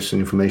 I think it's an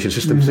information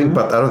system thing,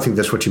 but I don't think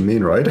that's what you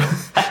mean, right?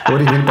 What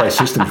do you mean by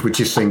systems, which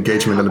is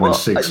engagement element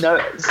 6?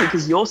 No,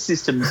 because your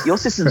systems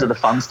are the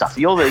fun stuff.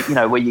 You're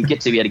the, where you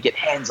get to be able to get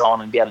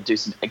hands-on and be able to do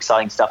some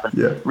exciting stuff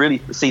and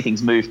really see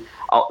things move.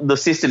 The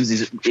systems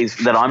is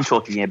that I'm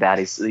talking about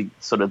is the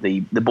sort of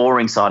the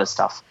boring side of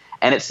stuff,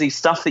 and it's the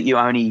stuff that you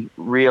only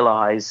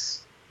realize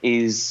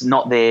is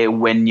not there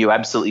when you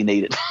absolutely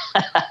need it.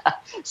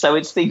 So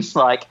it's things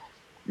like,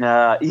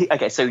 so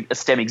a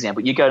STEM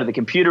example. You go to the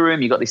computer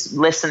room, you've got this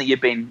lesson that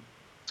you've been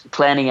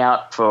planning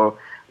out for,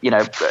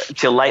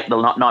 till late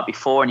the night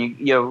before, and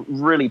you're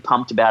really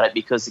pumped about it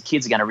because the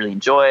kids are going to really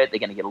enjoy it. They're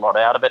going to get a lot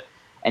out of it.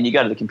 And you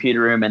go to the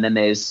computer room and then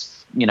there's,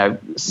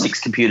 6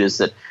 computers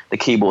that the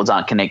keyboards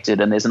aren't connected,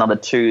 and there's another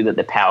 2 that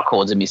the power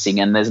cords are missing,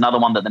 and there's another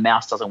one that the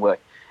mouse doesn't work.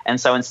 And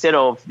so instead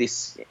of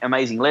this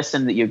amazing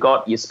lesson that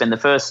you spend the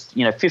first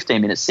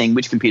 15 minutes seeing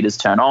which computers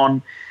turn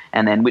on,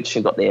 and then which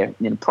have got their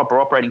proper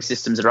operating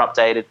systems that are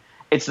updated.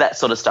 It's that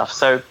sort of stuff.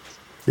 So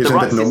Isn't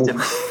that normal?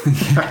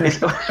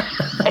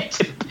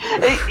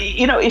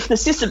 If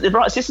the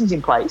right system's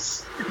in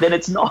place, then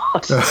it's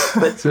not.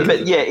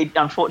 But yeah,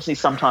 unfortunately,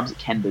 sometimes it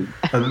can be.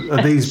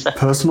 Are these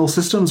personal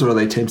systems or are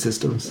they team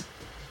systems?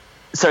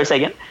 Sorry, say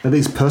again? Are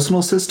these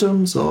personal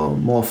systems or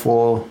more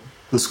for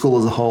the school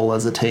as a whole,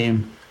 as a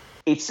team?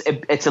 It's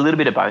a little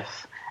bit of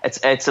both.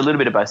 It's a little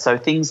bit of both. So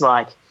things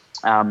like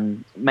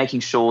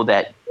making sure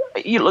that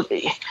you look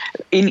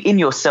in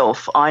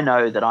yourself. I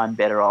know that I'm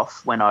better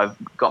off when I've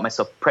got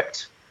myself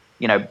prepped,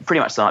 pretty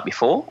much the night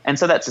before. And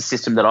so that's a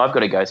system that I've got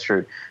to go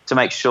through to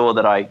make sure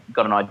that I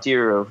got an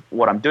idea of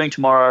what I'm doing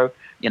tomorrow,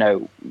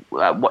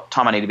 what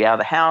time I need to be out of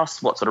the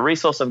house, what sort of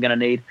resource I'm going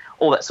to need,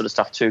 all that sort of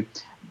stuff too.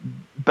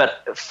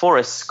 But for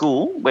a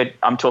school, where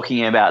I'm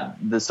talking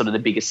about the sort of the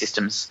bigger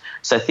systems,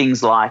 so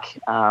things like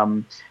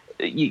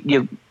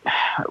your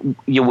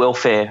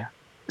welfare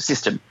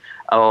system.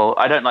 Oh,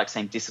 I don't like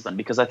saying discipline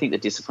because I think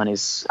that discipline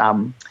is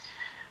I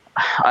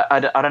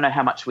don't know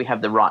how much we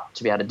have the right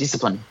to be able to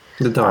discipline.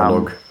 The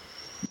dialogue.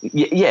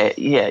 Yeah,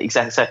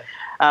 exactly. So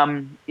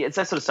it's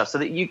that sort of stuff. So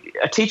that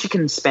a teacher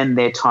can spend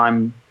their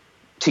time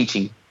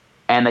teaching,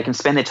 and they can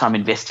spend their time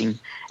investing,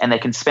 and they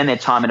can spend their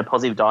time in a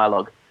positive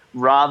dialogue,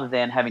 rather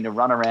than having to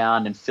run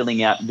around and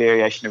filling out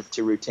variation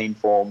to routine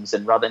forms,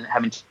 and rather than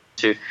having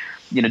to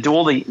do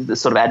all the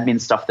sort of admin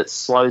stuff that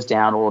slows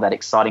down all of that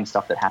exciting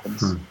stuff that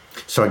happens.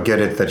 So I get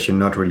it that you're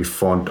not really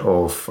fond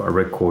of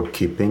record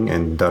keeping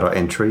and data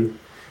entry.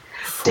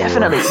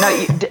 Definitely.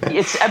 No,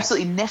 it's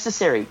absolutely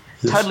necessary.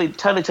 Yes.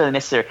 Totally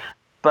necessary.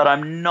 But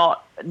I'm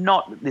not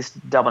this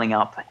doubling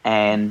up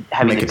and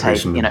having to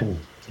take,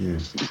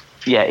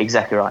 Yeah,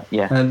 exactly right.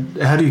 Yeah. And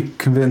how do you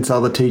convince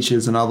other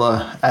teachers and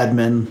other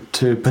admin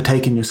to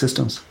partake in your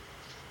systems?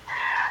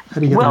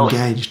 How do you get them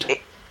engaged?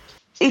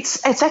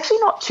 It's actually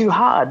not too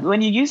hard.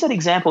 When you use that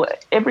example,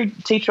 every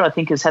teacher I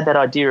think has had that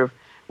idea of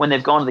when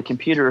they've gone to the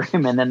computer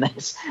room and then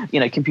there's,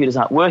 computers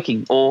aren't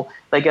working, or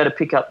they go to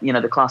pick up,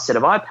 the class set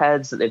of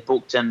iPads that they've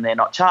booked and they're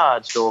not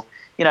charged, or,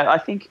 I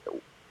think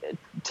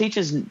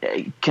teachers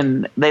they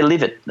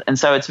live it. And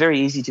so it's very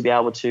easy to be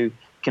able to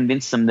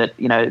convince them that,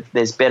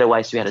 there's better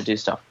ways to be able to do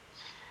stuff.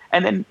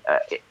 And then,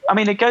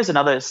 it goes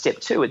another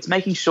step too. It's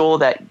making sure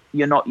that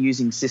you're not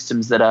using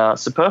systems that are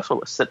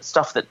superfluous, that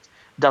stuff that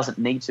doesn't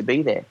need to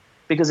be there.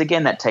 Because,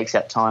 again, that takes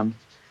out time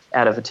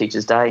out of a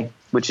teacher's day,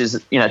 which is,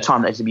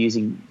 time they should be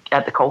using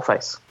at the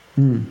coalface.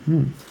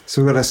 Mm-hmm.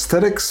 So we've got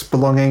aesthetics,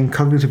 belonging,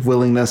 cognitive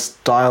willingness,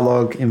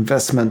 dialogue,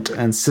 investment,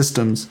 and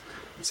systems.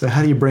 So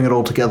how do you bring it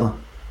all together?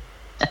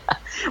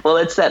 Well,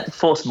 it's that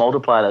force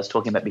multiplier that I was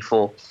talking about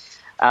before.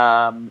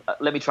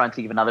 Let me try and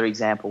think of another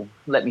example.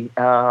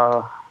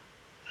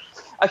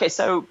 Okay,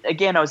 so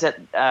again, I was at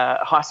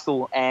high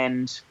school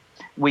and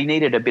we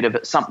needed a bit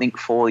of something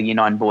for the Year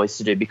 9 boys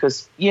to do,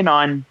 because Year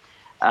 9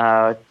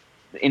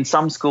 in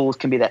some schools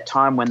can be that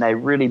time when they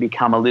really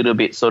become a little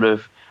bit sort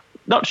of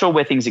not sure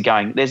where things are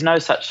going. There's no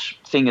such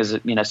thing as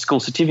school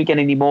certificate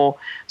anymore.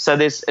 So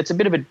it's a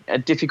bit of a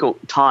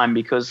difficult time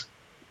because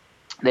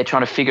they're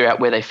trying to figure out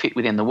where they fit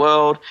within the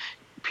world.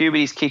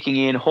 Puberty's kicking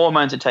in,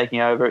 hormones are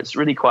taking over. It's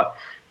really quite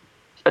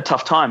a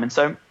tough time. And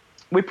so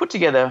we put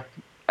together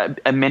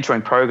a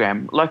mentoring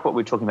program like what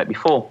we were talking about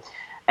before.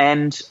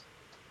 And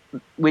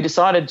we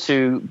decided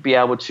to be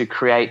able to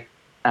create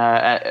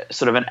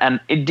sort of an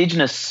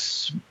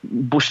indigenous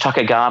bush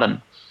tucker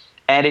garden.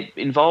 And it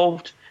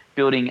involved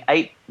building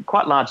 8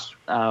 quite large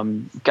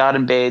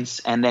garden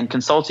beds, and then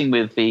consulting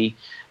with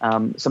some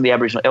of the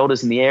Aboriginal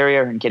elders in the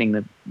area and getting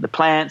the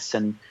plants,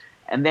 and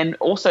then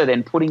also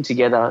then putting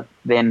together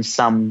then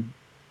some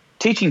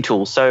teaching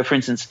tools. So, for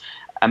instance,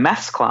 a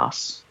maths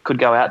class could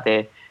go out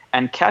there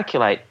and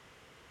calculate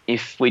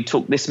if we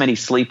took this many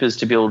sleepers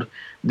to build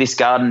this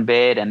garden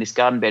bed, and this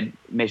garden bed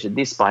measured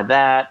this by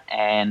that,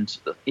 and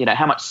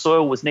how much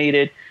soil was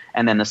needed,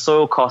 and then the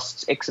soil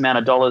costs X amount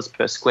of dollars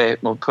per square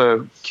or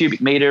per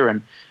cubic meter,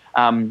 and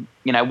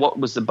what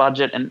was the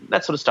budget and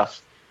that sort of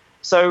stuff.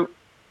 So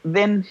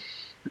then,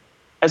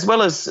 as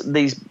well as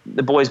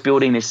the boys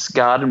building this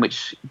garden,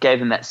 which gave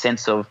them that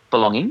sense of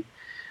belonging,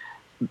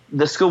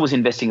 the school was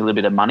investing a little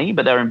bit of money,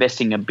 but they were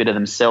investing a bit of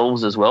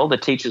themselves as well. The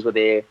teachers were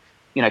there,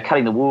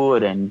 cutting the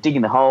wood and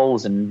digging the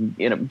holes and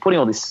putting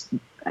all this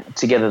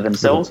together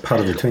themselves. Part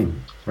of the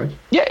team, right?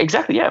 Yeah,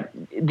 exactly. Yeah,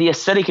 the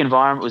aesthetic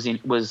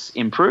environment was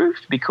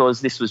improved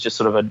because this was just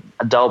sort of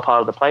a dull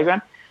part of the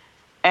playground,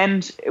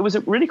 and it was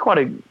really quite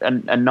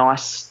a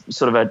nice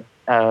sort of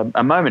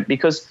a moment,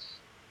 because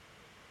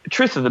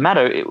truth of the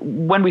matter,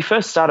 when we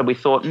first started, we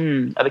thought,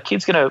 are the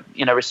kids going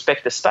to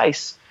respect the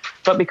space?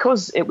 But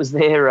because it was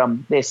their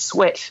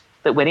sweat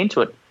that went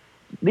into it,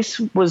 this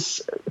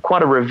was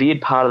quite a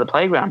revered part of the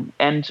playground.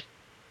 And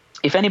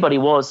if anybody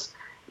was,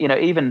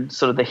 even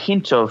sort of the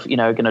hint of,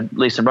 going to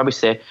leave some rubbish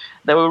there,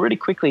 they were really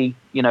quickly,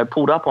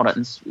 pulled up on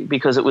it,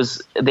 because it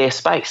was their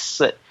space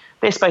that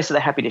they're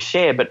happy to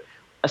share. But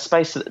a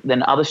space that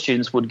then other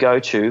students would go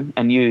to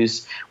and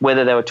use,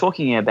 whether they were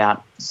talking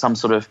about some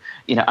sort of,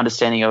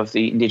 understanding of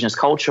the Indigenous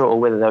culture, or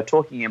whether they were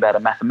talking about a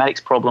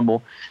mathematics problem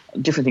or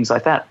different things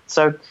like that.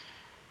 So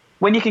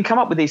when you can come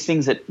up with these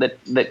things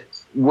that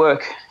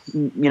work,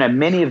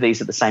 many of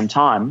these at the same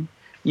time,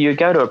 you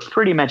go to a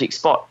pretty magic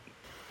spot.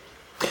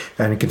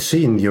 And you can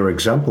see in your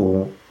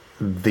example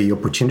the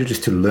opportunities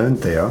to learn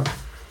there,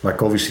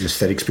 like obviously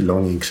aesthetics,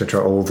 belonging,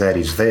 etc. All that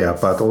is there,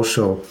 but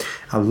also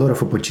a lot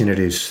of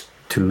opportunities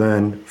to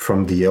learn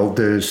from the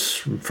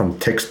elders, from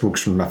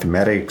textbooks, from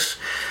mathematics,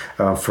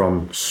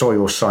 from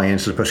soil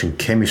science, the person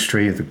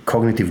chemistry. The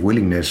cognitive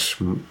willingness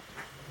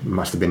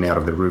must have been out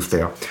of the roof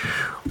there,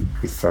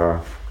 with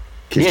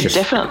kids just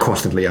definitely.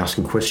 Constantly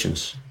asking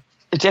questions.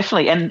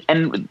 Definitely,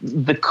 and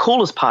the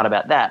coolest part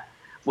about that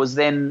was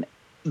then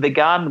the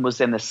garden was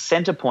then the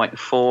centre point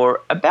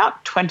for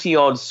about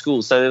 20-odd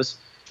schools. So there was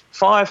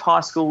 5 high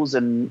schools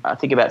and I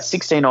think about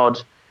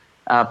 16-odd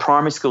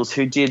primary schools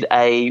who did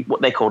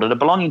what they called it a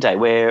belonging day,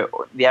 where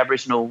the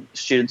Aboriginal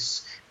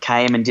students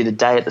came and did a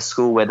day at the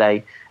school where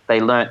they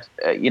learnt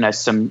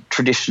some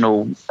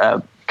traditional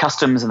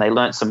customs, and they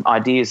learnt some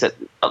ideas that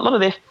a lot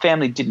of their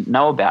family didn't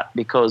know about,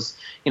 because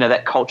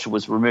that culture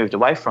was removed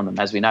away from them,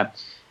 as we know.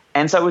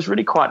 And so it was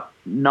really quite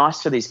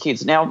nice for these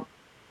kids. Now,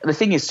 the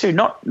thing is too,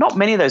 not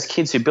many of those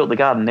kids who built the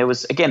garden, there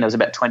was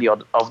about 20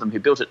 odd of them who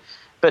built it,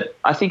 but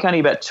I think only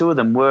about 2 of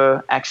them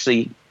were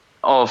actually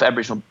of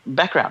Aboriginal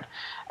background.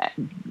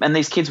 And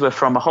these kids were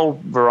from a whole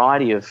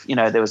variety of,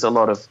 there was a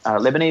lot of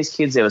Lebanese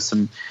kids, there was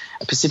some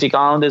Pacific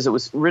Islanders. It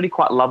was really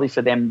quite lovely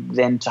for them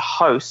then to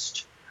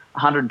host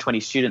 120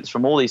 students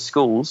from all these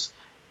schools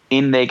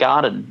in their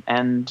garden.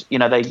 And,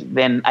 they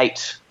then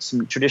ate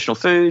some traditional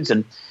foods,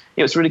 and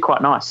it was really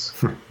quite nice.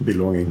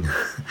 Belonging.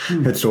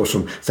 That's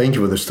awesome. Thank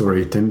you for the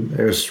story, Tim.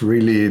 It was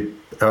really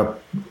a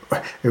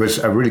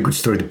really good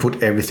story to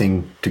put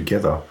everything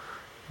together.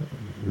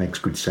 Makes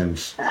good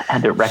sense. I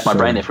had to rack my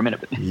brain there for a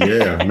minute.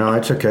 Yeah, no,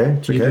 it's okay.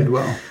 It's okay. You did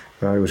well.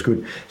 It was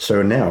good.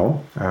 So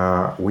now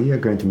we are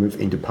going to move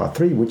into part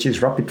 3, which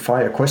is rapid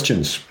fire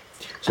questions.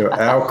 So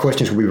our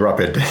questions will be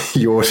rapid.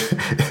 Yours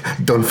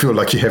don't feel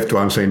like you have to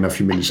answer in a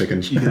few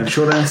milliseconds. You can have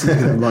short answers, you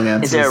can have long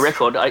answers. Is there a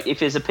record? If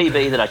there's a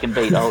PB that I can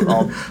beat,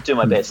 I'll do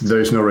my best. There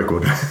is no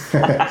record.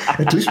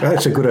 At least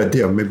that's a good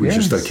idea. Maybe we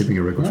should start keeping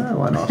a record. No,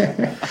 why not?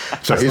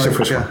 So here's the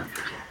first one.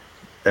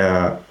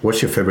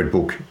 What's your favorite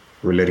book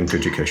relating to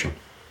education?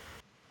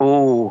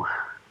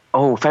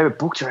 Favorite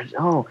book?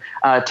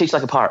 Teach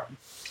Like a Pirate.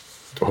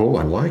 Oh,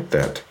 I like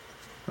that.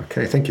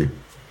 Okay, thank you.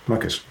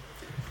 Marcus.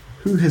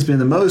 Who has been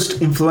the most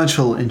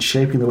influential in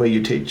shaping the way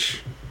you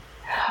teach?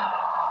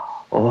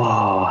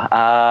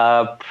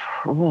 Wow,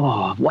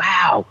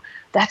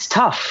 that's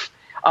tough.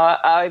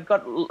 I've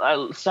got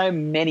so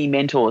many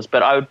mentors,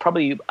 but I would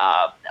probably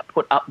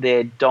put up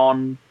there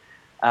Don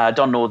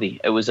Northey.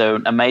 It was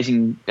an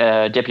amazing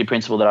deputy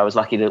principal that I was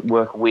lucky to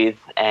work with,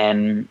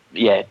 and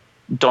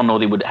Don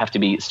Northey would have to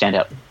be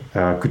standout.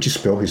 Could you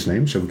spell his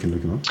name so we can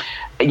look him up?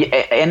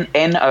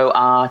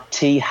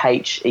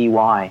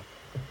 Northey.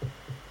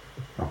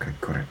 Okay,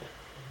 got it.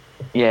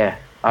 Yeah,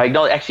 I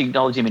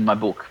acknowledge him in my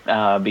book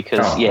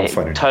because,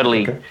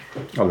 totally, okay.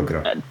 I'll look it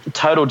up.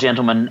 Total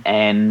gentleman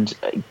and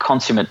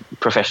consummate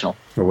professional.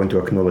 I want to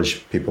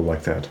acknowledge people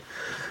like that.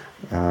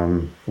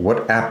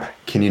 What app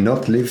can you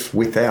not live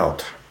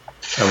without?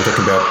 I'm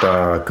talking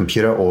about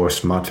computer or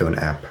smartphone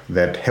app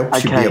that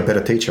helps you be a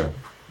better teacher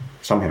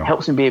somehow.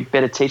 Helps me be a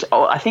better teacher.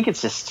 I think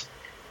it's just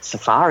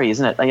Safari,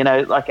 isn't it?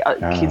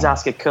 Kids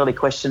ask a curly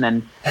question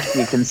and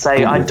you can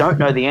say, I don't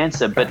know the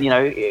answer, but,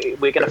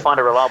 we're going to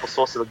find a reliable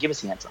source that will give us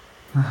the answer.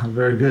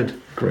 Very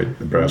good. Great,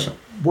 the browser.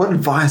 What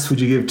advice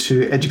would you give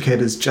to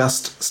educators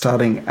just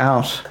starting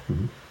out?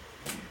 Mm-hmm.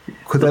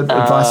 Could that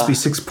advice be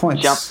 6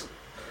 points?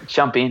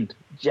 Jump in.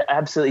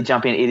 Absolutely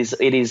jump in.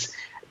 It is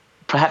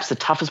perhaps the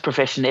toughest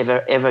profession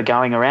ever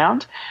going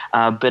around,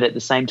 but at the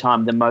same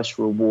time, the most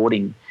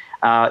rewarding.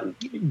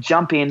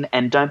 Jump in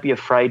and don't be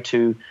afraid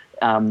to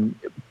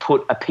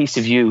put a piece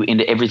of you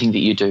into everything that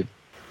you do.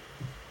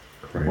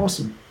 Great.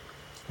 Awesome.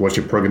 What's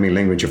your programming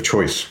language of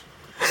choice?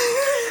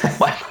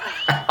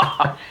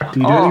 Do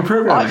you do any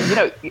programming?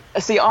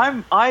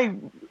 I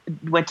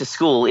went to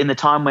school in the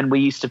time when we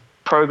used to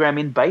program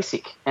in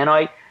BASIC, and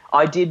I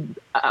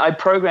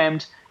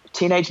programmed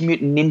Teenage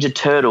Mutant Ninja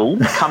Turtle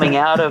coming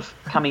out of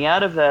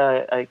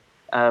a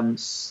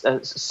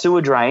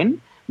sewer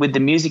drain with the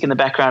music in the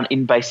background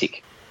in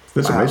BASIC.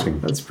 That's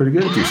amazing. That's pretty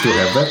good. Do you still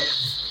have that?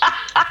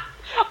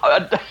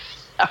 I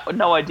have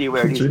no idea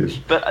where it is,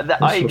 but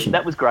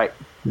that was great.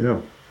 Yeah.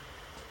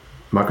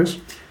 Marcus?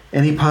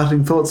 Any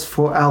parting thoughts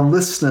for our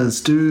listeners?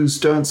 Do's,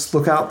 don'ts,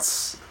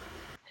 lookouts?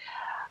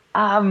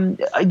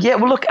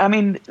 Look, I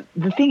mean,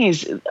 the thing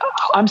is,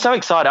 I'm so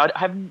excited. I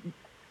have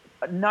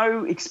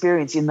no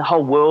experience in the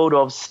whole world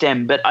of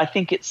STEM, but I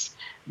think it's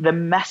the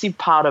massive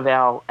part of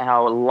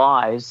our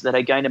lives that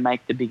are going to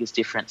make the biggest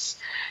difference.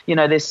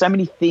 There's so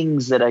many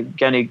things that are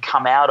going to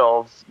come out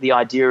of the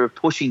idea of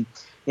pushing,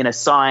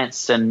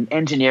 science and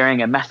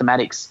engineering and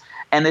mathematics.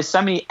 And there's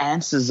so many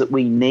answers that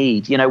we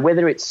need,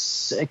 whether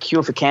it's a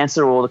cure for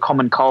cancer or the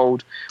common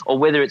cold, or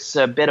whether it's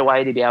a better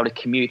way to be able to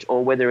commute,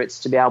 or whether it's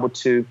to be able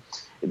to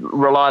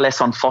rely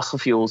less on fossil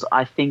fuels.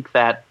 I think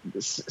that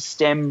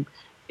STEM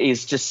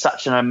is just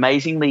such an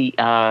amazingly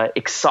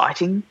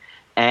exciting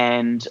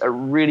and a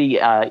really,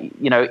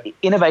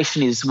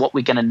 innovation is what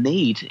we're going to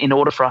need in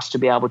order for us to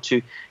be able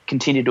to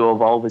continue to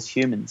evolve as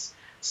humans.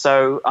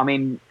 So, I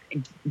mean,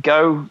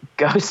 go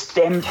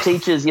STEM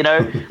teachers,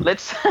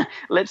 let's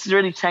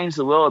really change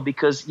the world,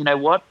 because you know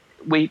what?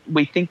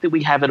 We think that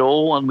we have it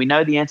all and we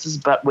know the answers,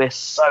 but we're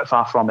so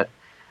far from it.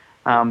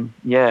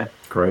 Yeah.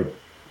 Great.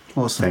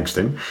 Awesome. Thanks,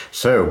 Tim.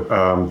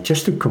 So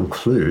just to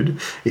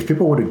conclude, if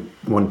people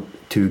want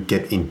to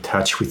get in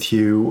touch with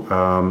you,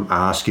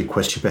 ask you a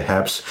question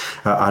perhaps,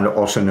 and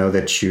also know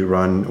that you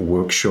run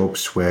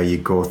workshops where you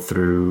go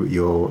through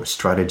your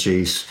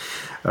strategies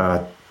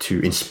to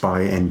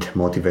inspire and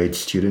motivate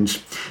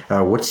students,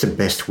 what's the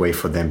best way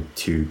for them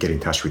to get in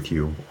touch with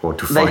you or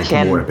to find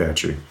more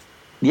about you?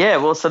 Yeah,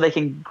 well, so they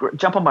can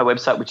jump on my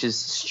website, which is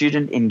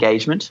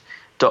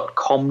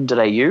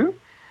studentengagement.com.au.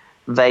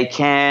 They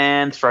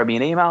can throw me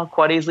an email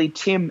quite easily,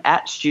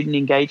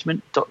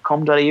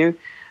 tim@studentengagement.com.au,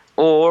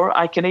 or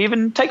I can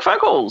even take phone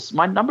calls.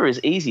 My number is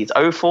easy. It's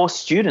 04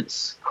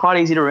 students. Quite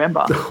easy to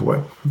remember.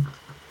 Well,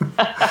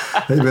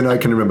 even I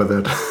can remember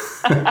that.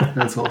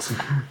 That's awesome.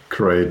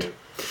 Great.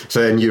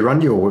 So, and you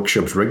run your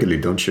workshops regularly,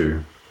 don't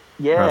you?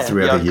 Yeah.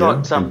 Throughout the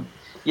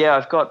year?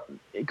 I've got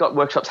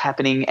workshops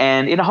happening,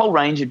 and in a whole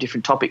range of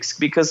different topics,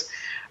 because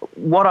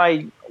what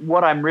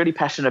I'm really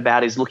passionate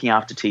about is looking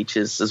after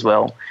teachers as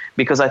well,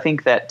 because I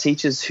think that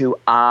teachers who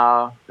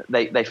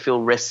they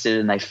feel rested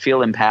and they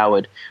feel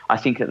empowered, I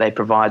think that they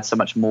provide so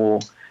much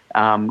more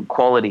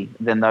quality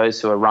than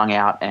those who are wrung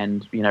out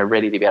and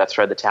ready to be able to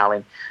throw the towel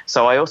in.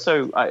 So I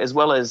also, as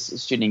well as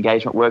student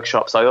engagement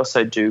workshops, I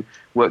also do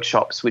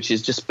workshops which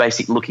is just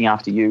basic looking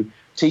after you.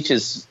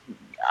 Teachers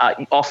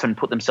often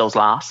put themselves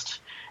last,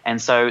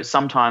 and so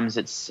sometimes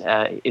it's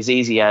as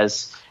easy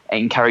as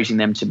encouraging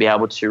them to be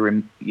able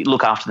to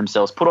look after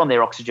themselves, put on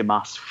their oxygen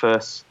mask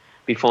first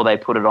before they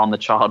put it on the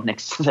child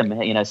next to them,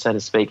 so to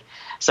speak.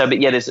 So, but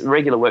yeah, there's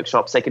regular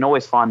workshops. They can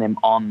always find them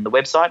on the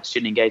website,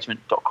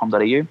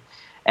 studentengagement.com.au.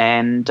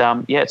 And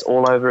it's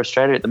all over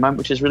Australia at the moment,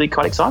 which is really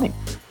quite exciting.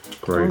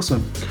 Great.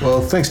 Awesome.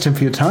 Well, thanks, Tim,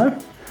 for your time.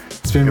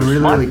 It's been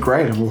really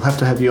great, and we'll have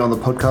to have you on the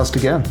podcast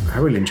again. I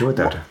really enjoyed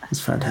that.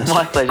 It's fantastic.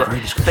 My pleasure.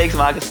 Thanks,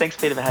 Marcus. Thanks,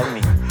 Peter, for having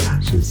me.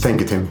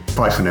 Thank you, Tim.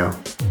 Bye for now.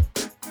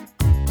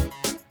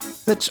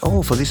 That's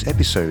all for this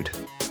episode.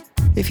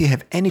 If you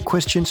have any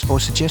questions or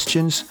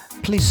suggestions,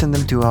 please send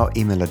them to our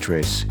email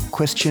address,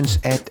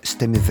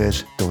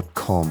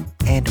 questions@stemiverse.com,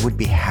 and we'd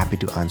be happy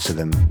to answer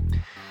them.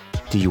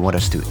 Do you want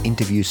us to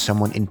interview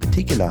someone in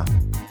particular?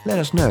 Let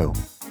us know.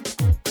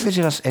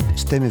 Visit us at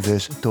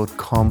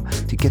stemiverse.com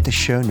to get the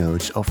show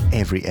notes of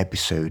every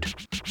episode.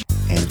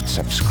 And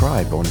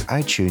subscribe on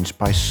iTunes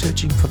by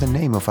searching for the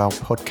name of our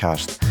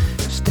podcast,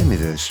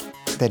 Stemiverse.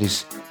 That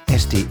is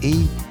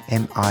STEMIVERSE.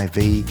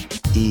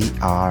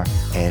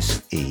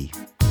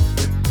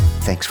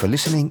 Thanks for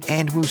listening,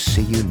 and we'll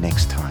see you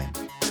next time.